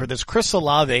can't wait for this. Chris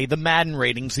Olave, the Madden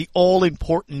ratings, the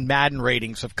all-important Madden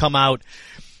ratings have come out.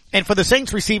 And for the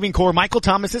Saints receiving core, Michael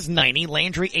Thomas is 90,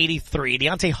 Landry 83,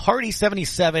 Deontay Hardy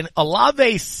 77,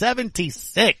 Olave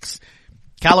 76,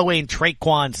 Callaway and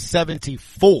Traquan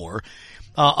 74.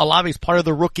 Olave's part of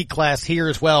the rookie class here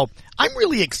as well. I'm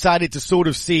really excited to sort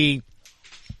of see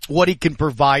what he can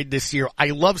provide this year. I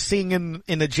love seeing him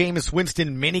in the Jameis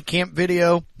Winston minicamp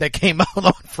video that came out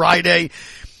on Friday.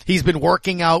 He's been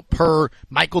working out per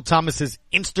Michael Thomas's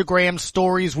Instagram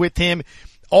stories with him.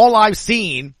 All I've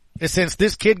seen is since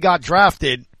this kid got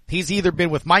drafted, he's either been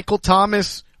with Michael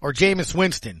Thomas or Jameis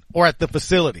Winston or at the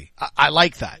facility. I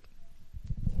like that.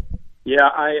 Yeah,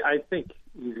 I think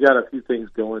he's got a few things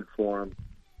going for him.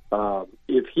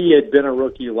 If he had been a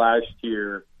rookie last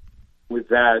year with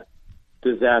that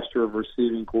disaster of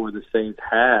receiving core the Saints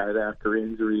had after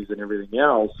injuries and everything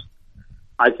else,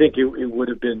 I think it would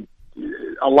have been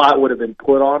a lot would have been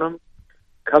put on him.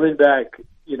 Coming back,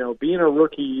 being a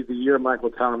rookie the year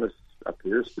Michael Thomas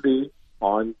appears to be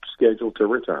on schedule to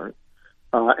return,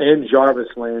 and Jarvis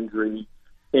Landry,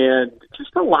 and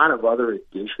just a lot of other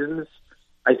additions.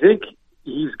 I think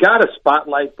he's got a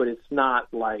spotlight, but it's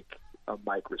not like a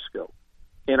microscope.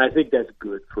 And I think that's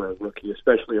good for a rookie,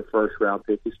 especially a first-round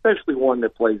pick, especially one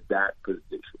that plays that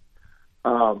position.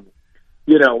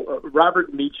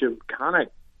 Robert Meacham kind of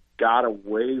got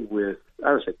away with, I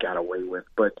don't say got away with,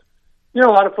 but, a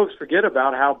lot of folks forget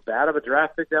about how bad of a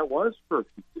draft pick that was for a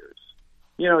few years.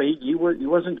 He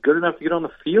wasn't good enough to get on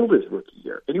the field his rookie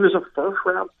year, and he was a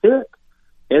first-round pick.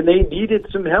 And they needed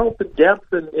some help and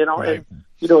depth and all. Right. And,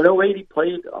 in 08 he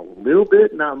played a little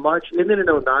bit, not much. And then in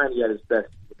 09 he had his best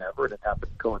season ever, and it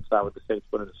happened to coincide with the Saints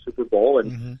winning the Super Bowl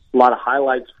and a lot of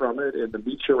highlights from it and the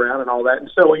meet around and all that.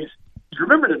 And so he's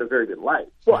remembered in a very good light.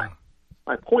 But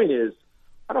my point is,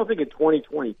 I don't think in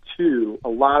 2022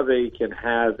 Olave can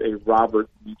have a Robert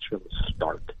Meacham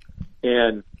start.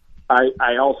 And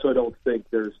I also don't think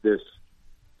there's this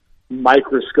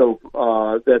microscope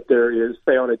that there is,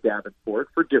 say, on a Davenport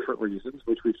for different reasons,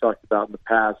 which we've talked about in the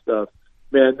past.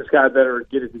 Man, this guy better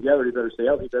get it together. He better stay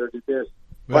healthy. He better do this.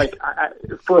 Right.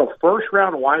 Like for a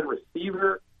first-round wide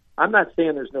receiver, I'm not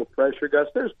saying there's no pressure, Gus.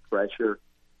 There's pressure,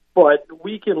 but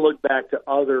we can look back to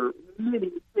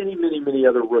many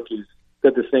other rookies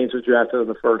that the Saints have drafted in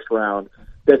the first round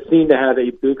that seem to have a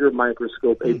bigger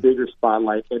microscope, a bigger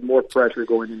spotlight, and more pressure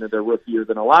going into their rookie year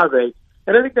than Olave.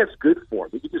 And I think that's good for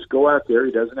him. He can just go out there.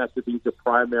 He doesn't have to be the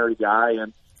primary guy.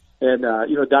 And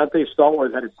Dante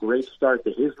Stallworth had a great start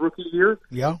to his rookie year.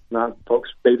 Yeah. Now, folks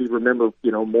maybe remember,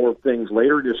 more things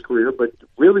later in his career, but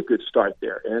really good start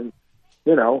there. And,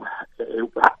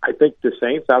 I think the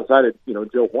Saints, outside of,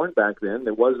 Joe Horn back then,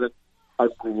 there wasn't a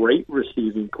great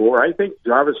receiving core. I think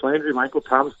Jarvis Landry, Michael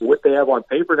Thomas, what they have on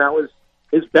paper now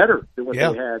is better than what they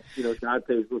had,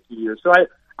 Dante's rookie year. So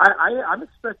I'm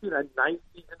expecting a nice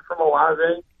season from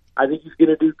Olave. I think he's going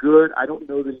to do good. I don't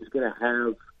know that he's going to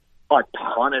have a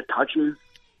ton of touches,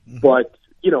 but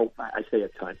I say a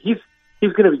ton. He's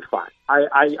going to be fine.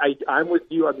 I'm with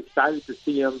you. I'm excited to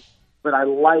see him, but I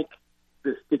like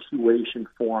the situation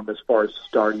for him as far as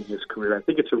starting his career. I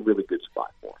think it's a really good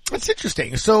spot for him. That's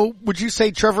interesting. So, would you say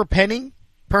Trevor Penning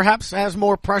perhaps has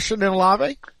more pressure than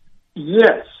Olave?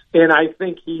 Yes, and I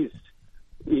think he's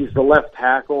the left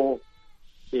tackle.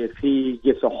 If he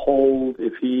gets a hold,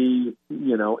 and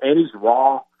he's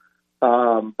raw.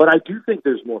 But I do think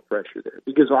there's more pressure there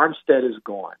because Armstead is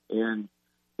gone. And,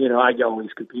 I always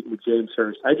compete with James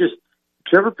Hurst.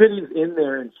 Trevor Penning's in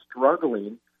there and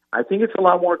struggling. I think it's a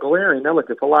lot more glaring. Now, look,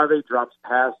 if Olave drops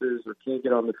passes or can't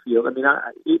get on the field,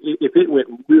 if it went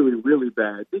really, really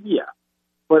bad, then yeah.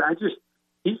 But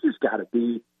he's just got to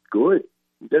be good.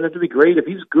 He doesn't have to be great. If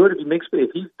he's good,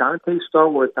 if he's Dante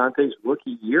Stallworth, Dante's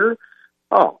rookie year,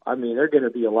 they're going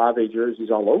to be Olave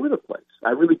jerseys all over the place.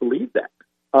 I really believe that.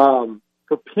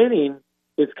 For Penning,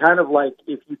 it's kind of like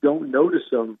if you don't notice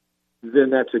him,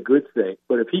 then that's a good thing.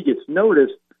 But if he gets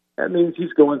noticed, that means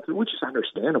he's going through, which is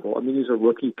understandable. He's a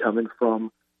rookie coming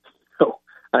from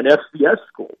an FCS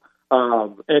school,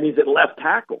 and he's at left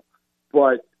tackle.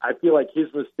 But I feel like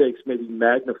his mistakes may be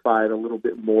magnified a little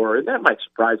bit more, and that might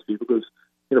surprise people because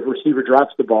if a receiver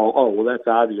drops the ball, that's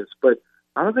obvious. But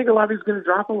I don't think Olave's going to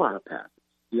drop a lot of passes.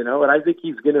 And I don't think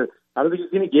he's going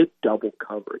to get double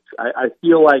coverage. I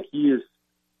feel like he's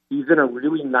in a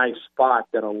really nice spot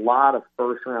that a lot of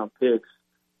first round picks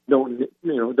don't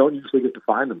usually get to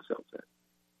find themselves in.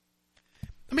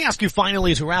 Let me ask you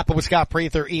finally as we wrap up with Scott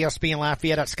Prather, ESPN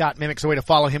Lafayette at Scott Mimics, a way to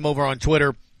follow him over on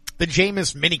Twitter. The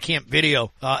Jameis minicamp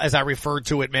video, as I referred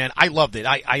to it, man, I loved it.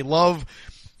 I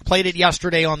played it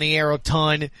yesterday on the air a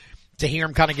ton to hear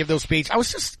him kind of give those speeches. I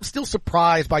was just still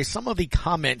surprised by some of the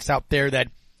comments out there that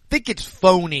think it's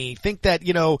phony, think that,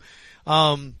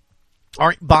 aren't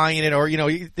buying it or,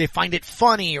 they find it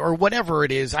funny or whatever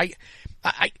it is. I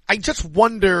just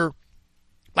wonder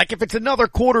Like if it's another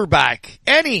quarterback,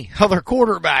 any other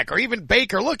quarterback, or even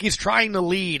Baker, look, he's trying to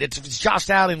lead. It's Josh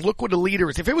Allen, look what the leader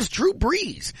is. If it was Drew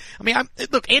Brees, I mean,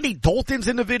 look, Andy Dalton's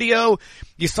in the video.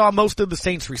 You saw most of the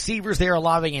Saints receivers there,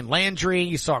 allowing in Landry.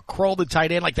 You saw Kroll, the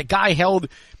tight end. Like the guy held,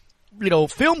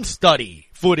 film study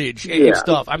footage and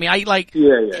stuff. I mean,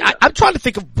 I'm trying to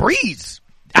think of Brees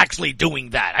actually doing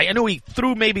that. I know he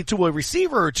threw maybe to a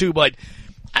receiver or two, but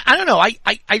I don't know.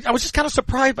 I was just kind of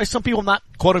surprised by some people not,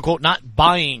 quote unquote, not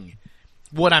buying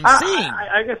what I'm seeing.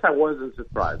 I guess I wasn't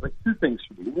surprised. Like two things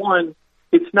for me. One,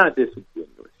 it's not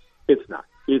disingenuous. It's not.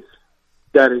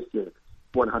 That is genuine,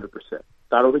 100%.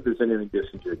 I don't think there's anything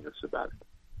disingenuous about it.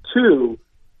 Two,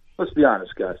 let's be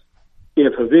honest, guys.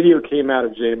 If a video came out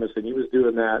of Jameis and he was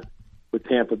doing that with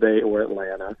Tampa Bay or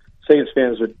Atlanta, Saints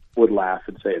fans would laugh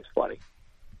and say it's funny.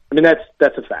 I mean,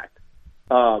 that's a fact.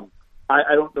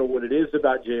 I don't know what it is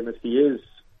about Jameis. He is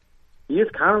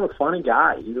kind of a funny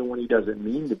guy, even when he doesn't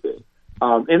mean to be.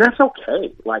 And that's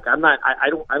okay. Like I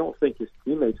don't think his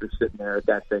teammates are sitting there at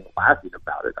that thing laughing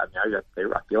about it. I mean,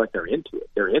 I feel like they're into it.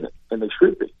 They're in it, and they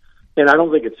should be. And I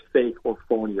don't think it's fake or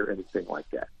phony or anything like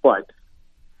that. But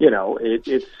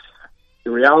it's the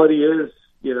reality is,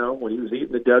 when he was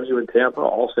eating the W in Tampa,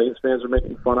 all Saints fans are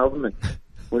making fun of him, and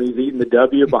when he's eating the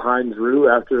W behind Drew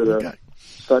after the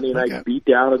Sunday night beat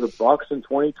down of the Bucks in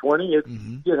 2020, it's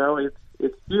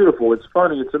it's beautiful, it's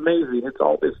funny, it's amazing, it's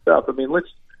all this stuff. I mean, let's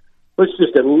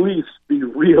just at least be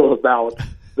real about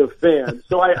the fans.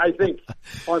 So I think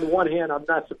on one hand, I'm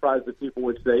not surprised that people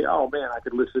would say, "Oh man, I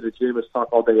could listen to Jameis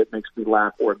talk all day; it makes me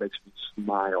laugh or it makes me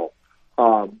smile."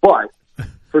 But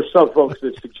for some folks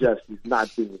that suggest he's not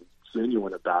being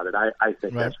genuine about it, I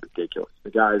think that's ridiculous.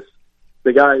 The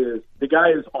guy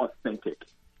is authentic.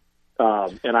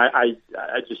 And I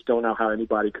just don't know how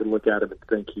anybody could look at him and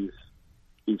think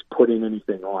he's putting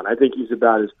anything on. I think he's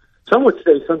about as some would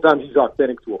say sometimes he's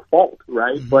authentic to a fault,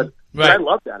 right? Mm-hmm. But I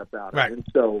love that about him. And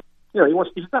so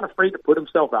he's not afraid to put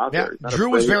himself out there. Drew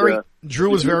was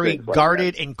very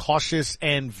guarded and cautious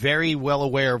and very well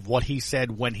aware of what he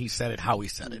said, when he said it, how he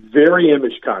said it. Very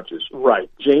image conscious, right?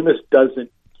 Jameis doesn't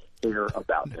care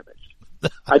about image.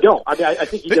 I don't. I mean, I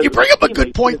think you bring up a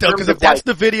good point though, because if that's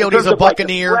the video and he's a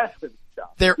Buccaneer,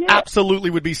 there absolutely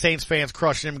would be Saints fans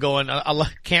crushing him, going, "I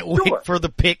can't wait for the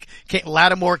pick.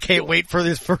 Lattimore can't wait for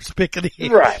this first pick of the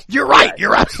year." Right. You're right.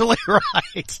 You're absolutely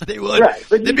right. They would. Right.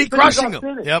 They'd be crushing him.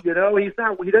 Yep.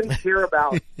 He doesn't care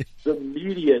about the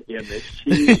media image.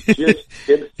 He's just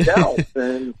himself,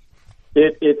 and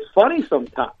it's funny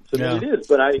sometimes. I mean, it is,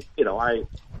 but I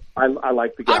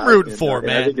like the guy. I'm rooting for him,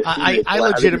 man. I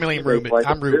legitimately am rooting.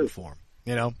 I'm rooting for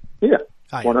him. Yeah,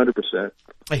 100%.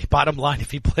 Hey, bottom line,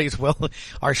 if he plays well,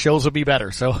 our shows will be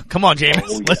better. So come on,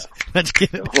 Jameis. Let's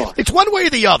get it. It's one way or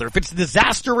the other. If it's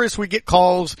disastrous, we get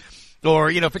calls,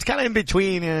 or if it's kind of in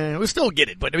between, we'll still get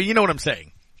it. But you know what I'm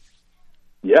saying?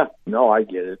 Yeah, no, I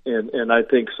get it, and I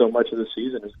think so much of the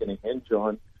season is going to hinge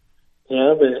on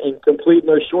him and completing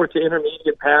those short to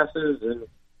intermediate passes, and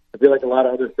I feel like a lot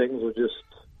of other things will just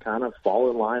kind of fall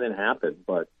in line and happen.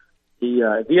 But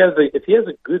if he has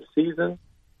a good season,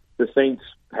 the Saints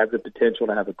have the potential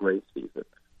to have a great season.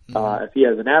 If he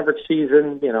has an average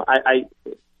season, you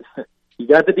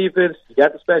got the defense, you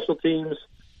got the special teams,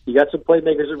 you got some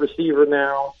playmakers at receiver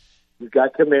now. You've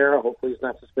got Kamara. Hopefully, he's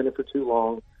not suspended for too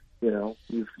long.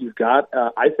 You've got,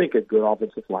 I think, a good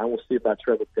offensive line. We'll see about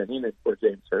Trevor Penning or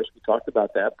James Hurst. We talked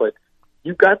about that, but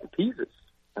you've got the pieces.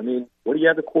 I mean, what do you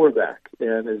have at quarterback?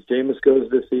 And as Jameis goes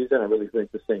this season, I really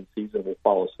think the same season will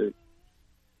follow suit.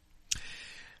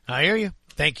 I hear you.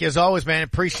 Thank you as always, man.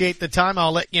 Appreciate the time.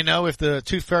 I'll let you know if the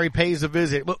Tooth Fairy pays a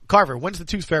visit. Well, Carver, when's the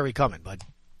Tooth Fairy coming, bud?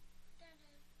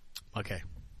 Okay.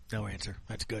 No answer.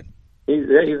 That's good. He's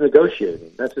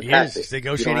negotiating. That's his tactic. He's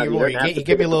negotiating. He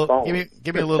give me a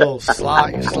little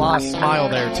sly smile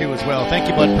there too as well. Thank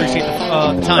you, bud. Appreciate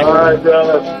the time. All right,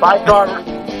 brother. Bye, Carver.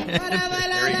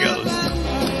 There he goes.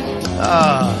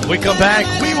 We come back.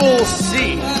 We will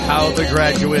see how the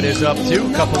graduate is up to.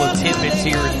 A couple of tidbits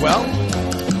here as well.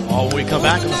 All we come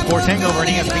back on the Sports Hangover on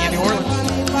ESPN New Orleans.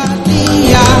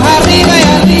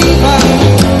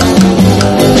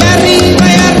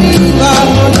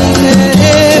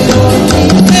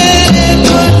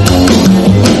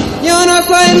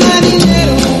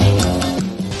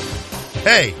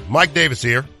 Hey, Mike Davis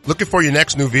here. Looking for your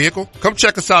next new vehicle? Come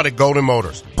check us out at Golden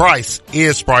Motors. Price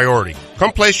is priority.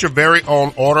 Come place your very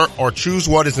own order or choose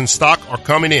what is in stock or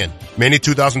coming in. Many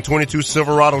 2022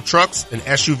 Silverado trucks and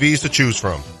SUVs to choose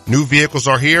from. New vehicles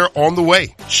are here on the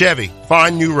way. Chevy,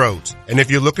 find new roads. And if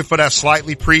you're looking for that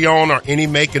slightly pre-owned or any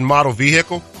make and model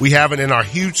vehicle, we have it in our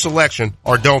huge selection,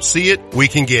 or don't see it, we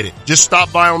can get it. Just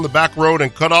stop by on the back road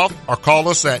and cut off or call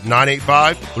us at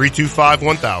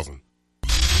 985-325-1000.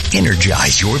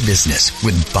 Energize your business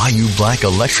with Bayou Black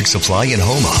Electric Supply in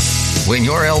Houma. When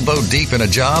you're elbow deep in a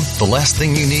job, the last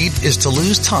thing you need is to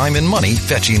lose time and money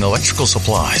fetching electrical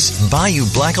supplies. Bayou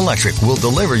Black Electric will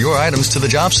deliver your items to the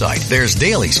job site. There's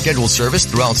daily scheduled service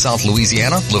throughout South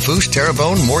Louisiana, Lafourche,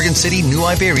 Terrebonne, Morgan City, New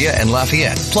Iberia, and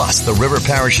Lafayette, plus the river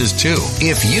parishes too.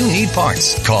 If you need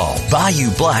parts, call Bayou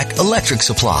Black Electric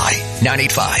Supply.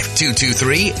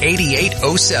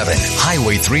 985-223-8807,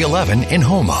 Highway 311 in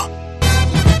Houma.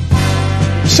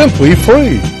 Simply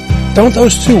free. Don't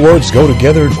those two words go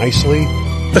together nicely?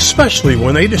 Especially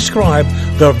when they describe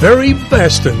the very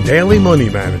best in daily money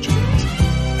management.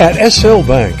 At SL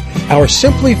Bank, our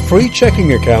Simply Free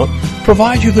checking account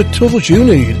provides you the tools you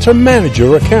need to manage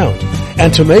your account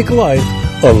and to make life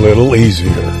a little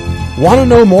easier. Want to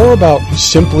know more about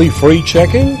Simply Free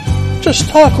checking? Just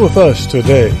talk with us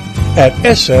today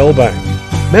at SL Bank.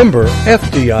 Member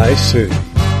FDIC.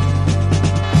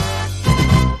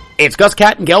 It's Gus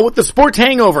Kattengell with the Sports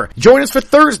Hangover. Join us for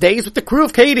Thursdays with the crew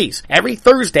of Katie's. Every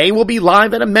Thursday we'll be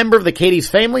live at a member of the Katie's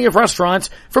family of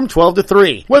restaurants from 12 to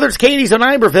 3. Whether it's Katie's on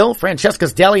Iberville,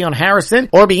 Francesca's Deli on Harrison,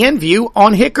 or Bienview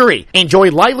on Hickory.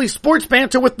 Enjoy lively sports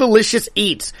banter with delicious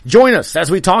eats. Join us as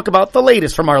we talk about the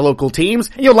latest from our local teams,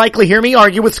 and you'll likely hear me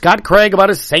argue with Scott Craig about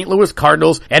his St. Louis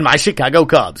Cardinals and my Chicago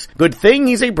Cubs. Good thing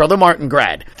he's a Brother Martin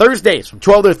grad. Thursdays from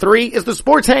 12 to 3 is the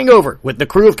Sports Hangover with the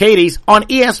crew of Katie's on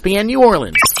ESPN New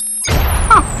Orleans.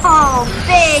 Oh,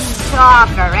 big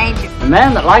talker, ain't you? The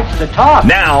man that likes to talk.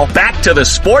 Now, back to the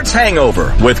Sports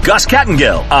Hangover with Gus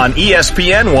Kattengell on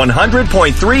ESPN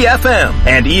 100.3 FM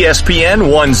and ESPN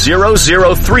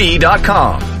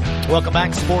 1003.com. Welcome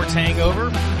back, Sports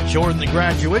Hangover. Jordan the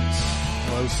Graduate.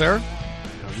 Hello, sir.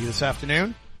 How are you this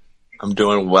afternoon? I'm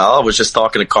doing well. I was just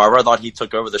talking to Carver. I thought he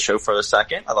took over the show for a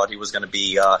second. I thought he was going to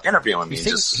be interviewing me.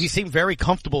 He seemed very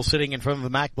comfortable sitting in front of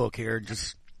the MacBook here,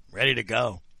 just ready to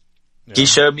go. Yeah. He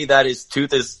showed me that his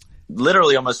tooth is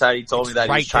literally almost how he told me that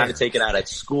he was trying to take it out at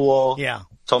school. Yeah.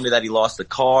 Told me that he lost the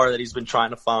car that he's been trying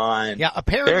to find. Yeah,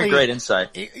 apparently. Very great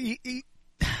insight. He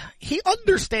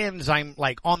understands I'm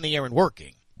like on the air and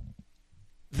working.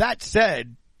 That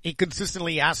said, he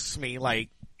consistently asks me like,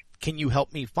 can you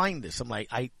help me find this? I'm like,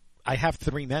 I have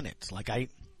 3 minutes. Like I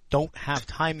don't have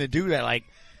time to do that. Like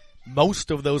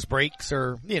most of those breaks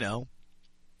are,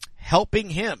 helping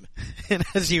him. And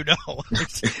as you know,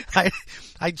 I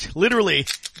literally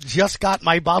just got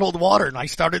my bottled water and I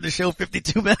started the show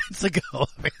 52 minutes ago.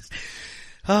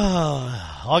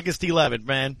 August 11th,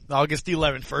 man. August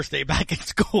 11th, first day back in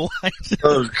school.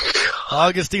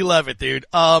 August 11th, dude.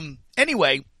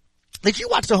 Anyway, did you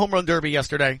watch the home run derby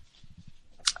yesterday?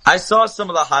 I saw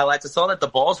some of the highlights. I saw that the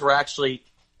balls were actually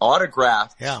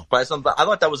autographed. Yeah. By somebody. I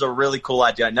thought that was a really cool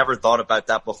idea. I never thought about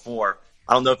that before.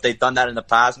 I don't know if they've done that in the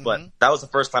past, but that was the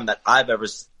first time that I've ever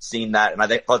seen that, and I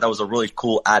thought that was a really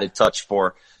cool added touch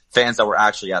for fans that were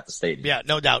actually at the stadium. Yeah,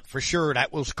 no doubt, for sure,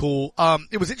 that was cool.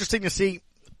 It was interesting to see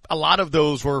a lot of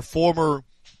those were former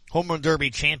home run derby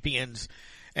champions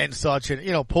and such, and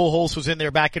Pujols was in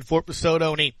there back and forth with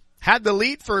Soto, and he had the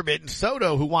lead for a bit, and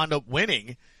Soto, who wound up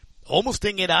winning, almost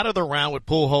didn't get out of the round with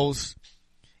Pujols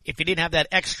if he didn't have that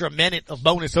extra minute of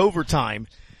bonus overtime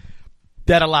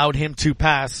that allowed him to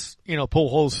pass,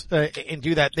 Pujols, and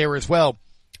do that there as well.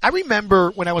 I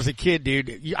remember when I was a kid,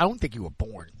 dude, I don't think you were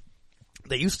born.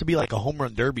 There used to be like a home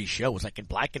run derby show. It was like in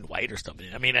black and white or something.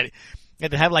 I mean, and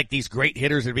to have like these great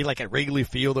hitters, it'd be like at Wrigley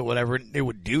Field or whatever, and they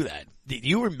would do that. Do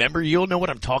you remember? You'll know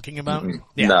what I'm talking about?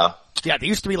 Yeah. No. Yeah, there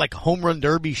used to be like home run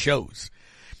derby shows.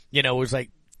 It was like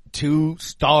 2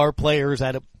 star players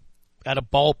at a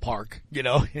ballpark,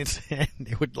 and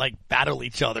they would like battle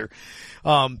each other.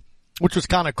 Which was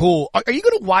kind of cool. Are you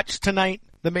going to watch tonight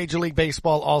the Major League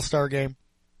Baseball All-Star Game?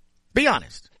 Be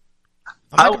honest.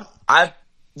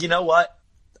 You know what?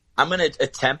 I'm going to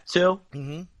attempt to,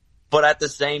 but at the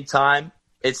same time,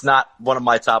 it's not one of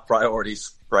my top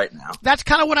priorities right now. That's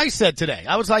kind of what I said today.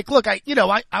 I was like, look, I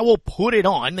will put it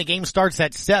on. The game starts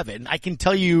at 7. I can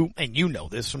tell you, and you know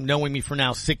this from knowing me for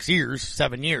now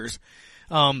 7 years,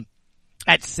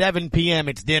 at 7 p.m.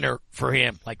 it's dinner for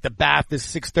him. Like the bath is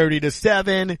 6:30 to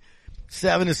 7.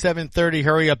 7 to 7:30,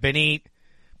 hurry up and eat.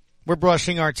 we're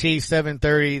brushing our teeth,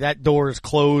 7:30, that door is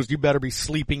closed, you better be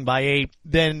sleeping by 8,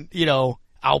 then,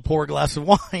 I'll pour a glass of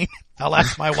wine. I'll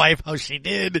ask my wife how she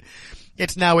did.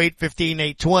 It's now 8:15,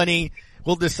 8:20.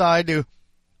 We'll decide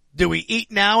do we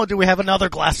eat now or do we have another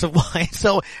glass of wine?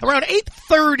 So around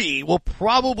 8:30 will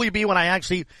probably be when I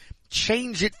actually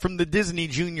change it from the Disney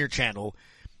Junior channel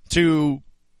to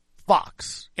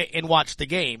Fox and watch the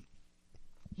game.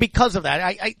 Because of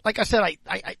that, like I said,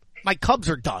 my Cubs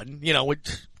are done, with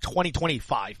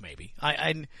 2025 maybe.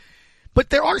 But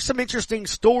there are some interesting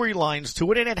storylines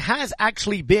to it, and it has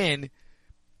actually been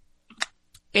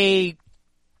a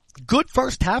good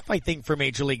first half, I think, for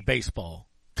Major League Baseball.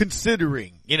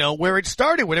 Considering, where it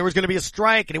started, when there was going to be a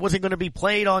strike and it wasn't going to be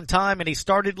played on time, and they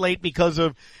started late because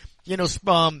of,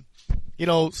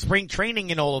 spring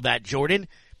training and all of that, Jordan.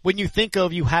 When you think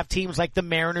of, you have teams like the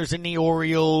Mariners and the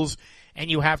Orioles, and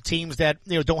you have teams that,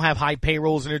 don't have high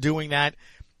payrolls and are doing that.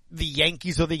 The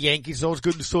Yankees are the Yankees. It's always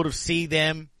good to sort of see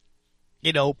them,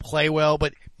 play well,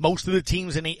 but most of the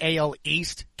teams in the AL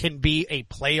East can be a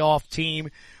playoff team.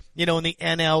 In the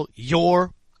NL,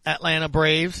 your Atlanta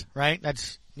Braves, right?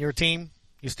 That's your team.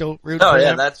 You still root for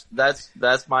them?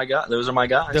 That's my guy. Those are my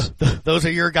guys. Those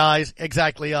are your guys.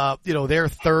 Exactly. They're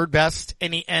third best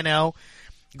in the NL.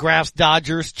 Graph's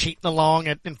Dodgers cheating along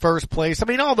in first place. I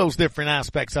mean, all those different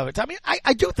aspects of it. I mean,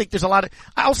 I do think there's a lot of,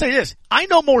 I'll say this. I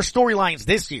know more storylines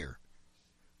this year.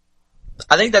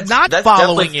 I think that's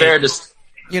following definitely fair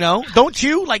it. Don't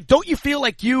you? Don't you feel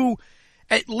like you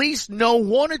at least know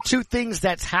one or two things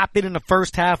that's happened in the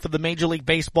first half of the Major League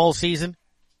Baseball season?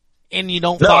 And you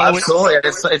don't follow absolutely.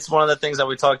 it? It's one of the things that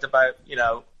we talked about,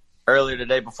 earlier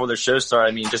today before the show started.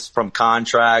 I mean, just from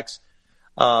contracts,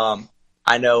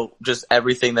 I know just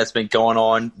everything that's been going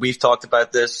on. We've talked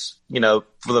about this,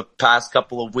 for the past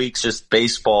couple of weeks, just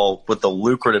baseball with the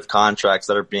lucrative contracts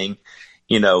that are being,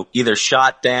 either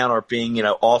shot down or being,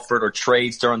 offered or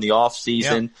trades during the off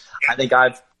season. Yeah. I think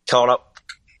I've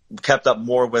kept up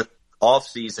more with off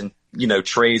season,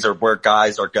 trades or where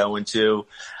guys are going to,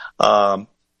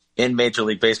 in Major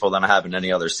League Baseball than I have in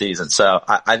any other season. So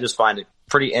I just find it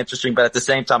pretty interesting, but at the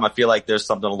same time, I feel like there's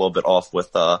something a little bit off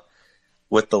with the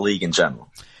league in general.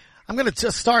 I'm going to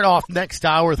just start off next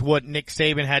hour with what Nick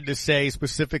Saban had to say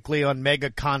specifically on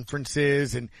mega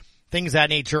conferences and things of that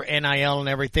nature, NIL and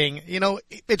everything.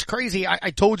 It's crazy.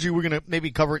 I told you we're going to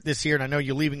maybe cover it this year, and I know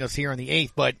you're leaving us here on the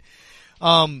 8th, but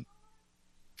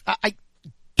I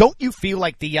don't you feel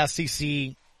like the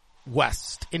SEC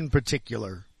West in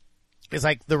particular is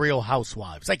like the Real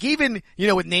Housewives? Like even,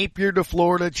 with Napier to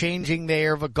Florida changing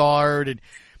there of a guard, and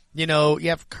you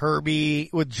have Kirby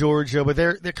with Georgia, but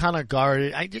they're kind of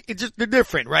guarded. They're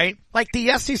different, right? Like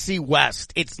the SEC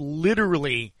West, it's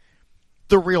literally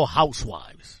the Real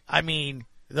Housewives. I mean,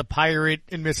 the Pirate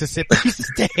in Mississippi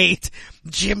State,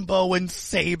 Jimbo and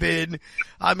Saban.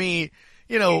 I mean,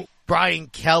 Brian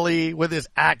Kelly with his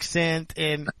accent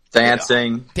and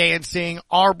dancing.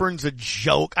 Auburn's a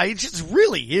joke. It just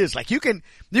really is. Like you can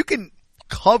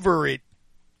cover it,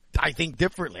 I think,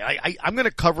 differently. I'm going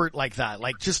to cover it like that.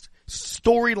 Like just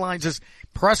storylines, just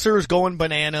pressers going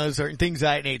bananas or things of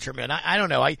that nature, man. I don't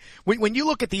know. When you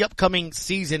look at the upcoming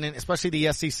season, and especially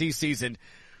the SEC season,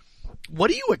 what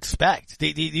do you expect? Do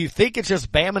you think it's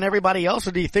just Bam and everybody else,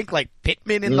 or do you think like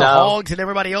Pittman and the Hogs and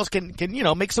everybody else can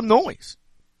make some noise?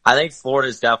 I think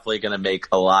Florida's definitely going to make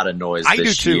a lot of noise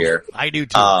this year. I do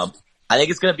too. I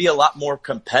think it's going to be a lot more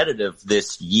competitive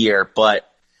this year,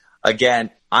 but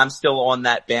again, I'm still on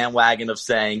that bandwagon of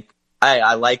saying,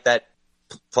 I like that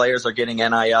players are getting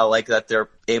NIL, I like that they're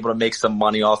able to make some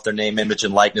money off their name, image,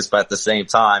 and likeness, but at the same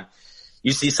time,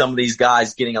 you see some of these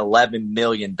guys getting $11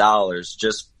 million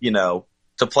just,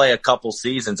 to play a couple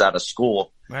seasons out of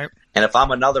school. Right. And if I'm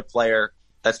another player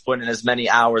that's putting in as many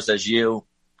hours as you,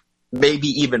 maybe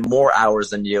even more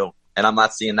hours than you, and I'm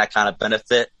not seeing that kind of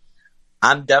benefit,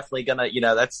 I'm definitely gonna,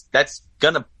 that's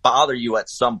gonna bother you at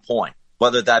some point,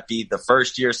 whether that be the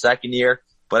first year, second year,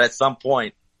 but at some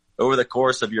point over the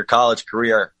course of your college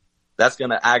career, that's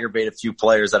gonna aggravate a few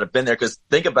players that have been there. Cause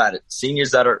think about it,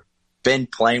 seniors that are been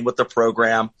playing with the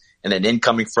program and an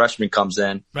incoming freshman comes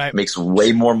in, right, makes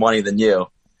way more money than you.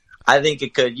 I think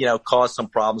it could, cause some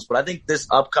problems, but I think this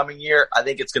upcoming year, I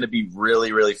think it's going to be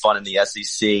really, really fun in the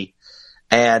SEC.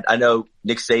 And I know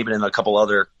Nick Saban and a couple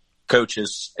other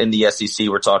coaches in the SEC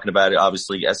were talking about it,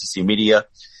 obviously SEC Media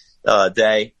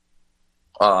Day.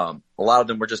 A lot of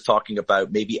them were just talking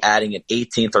about maybe adding an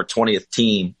 18th or 20th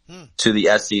team to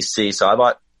the SEC. So I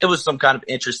thought it was some kind of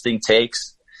interesting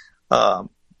takes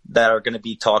that are going to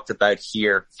be talked about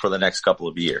here for the next couple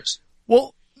of years.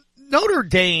 Well, Notre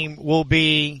Dame will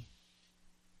be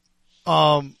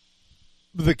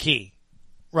the key.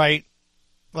 right?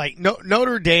 Like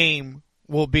Notre Dame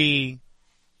will be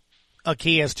a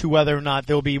key as to whether or not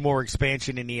there'll be more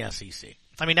expansion in the SEC.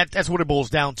 I mean, that's what it boils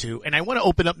down to. And I want to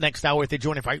open up next hour if they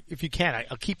join. If you can,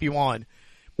 I'll keep you on.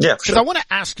 Yeah, because I want to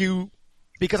ask you,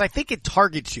 because I think it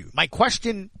targets you. My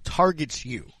question targets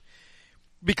you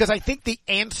because I think the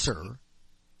answer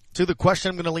to the question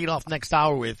I'm going to lead off next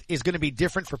hour with is going to be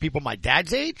different for people my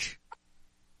dad's age,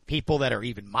 people that are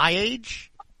even my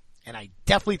age, and I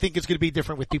definitely think it's going to be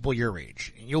different with people your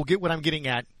age. And you'll get what I'm getting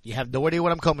at. You have no idea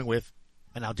what I'm coming with,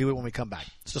 and I'll do it when we come back.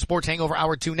 It's the Sports Hangover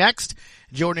Hour 2 next.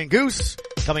 Jordan and Goose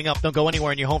coming up. Don't go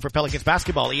anywhere, and you're home for Pelicans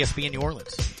basketball, ESPN New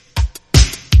Orleans.